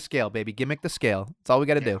gimmick the scale, baby. Gimmick the scale. That's all we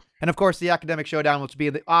got to do. And of course, the Academic Showdown will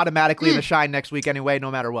be automatically in the shine next week anyway, no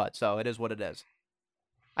matter what. So it is what it is.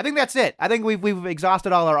 I think that's it. I think we've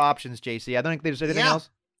exhausted all our options, JC. I don't think there's anything else.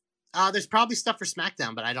 There's probably stuff for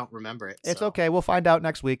SmackDown, but I don't remember it. It's okay. We'll find out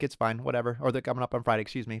next week. It's fine. Whatever. Or they're coming up on Friday,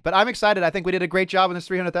 excuse me. But I'm excited. I think we did a great job in this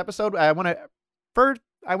 300th episode. I want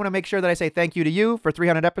to make sure that I say thank you to you for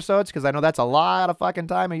 300 episodes because I know that's a lot of fucking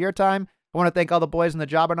time of your time. I want to thank all the boys in the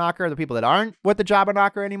Jobber Knocker, the people that aren't with the Jobber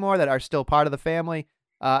Knocker anymore, that are still part of the family.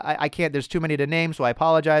 I can't, there's too many to name, so I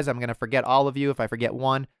apologize. I'm going to forget all of you if I forget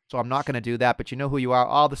one, so I'm not going to do that, but you know who you are,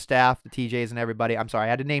 all the staff, the TJs and everybody. I'm sorry, I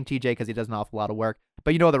had to name TJ because he does an awful lot of work,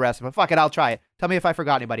 but you know the rest of them. Fuck it, I'll try it. Tell me if I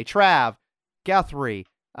forgot anybody. Trav, Guthrie,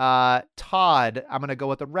 Todd, I'm going to go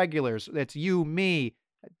with the regulars. It's you, me,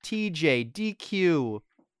 TJ, DQ,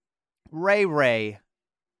 Ray,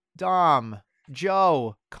 Dom,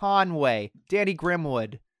 Joe, Conway, Danny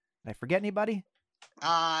Grimwood. Did I forget anybody?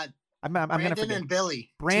 I'm Brandon gonna forget. And Billy.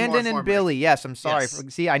 Brandon and Billy. Yes, I'm sorry. Yes.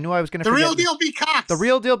 See, I knew I was gonna. The forget. Real Deal B Cox. The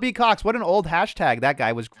Real Deal B Cox. What an old hashtag. That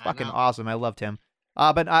guy was fucking awesome. I loved him.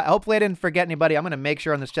 But hopefully I didn't forget anybody. I'm gonna make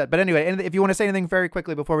sure on this chat. But anyway, if you want to say anything very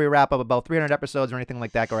quickly before we wrap up about 300 episodes or anything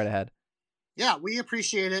like that, go right ahead. Yeah, we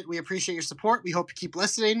appreciate it. We appreciate your support. We hope you keep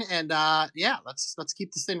listening. And let's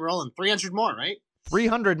keep this thing rolling. 300 more, right?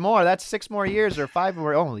 300 more. That's 6 more years or 5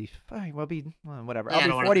 more. Only. We'll be whatever. I'll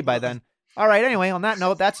be 40 by then. All right. Anyway, on that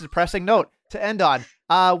note, that's a depressing note to end on.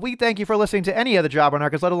 We thank you for listening to any of the Jobber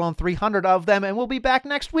Knockers, let alone 300 of them, and we'll be back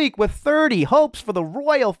next week with 30 hopes for the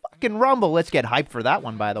Royal fucking Rumble. Let's get hyped for that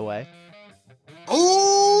one, by the way.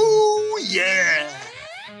 Oh, yeah.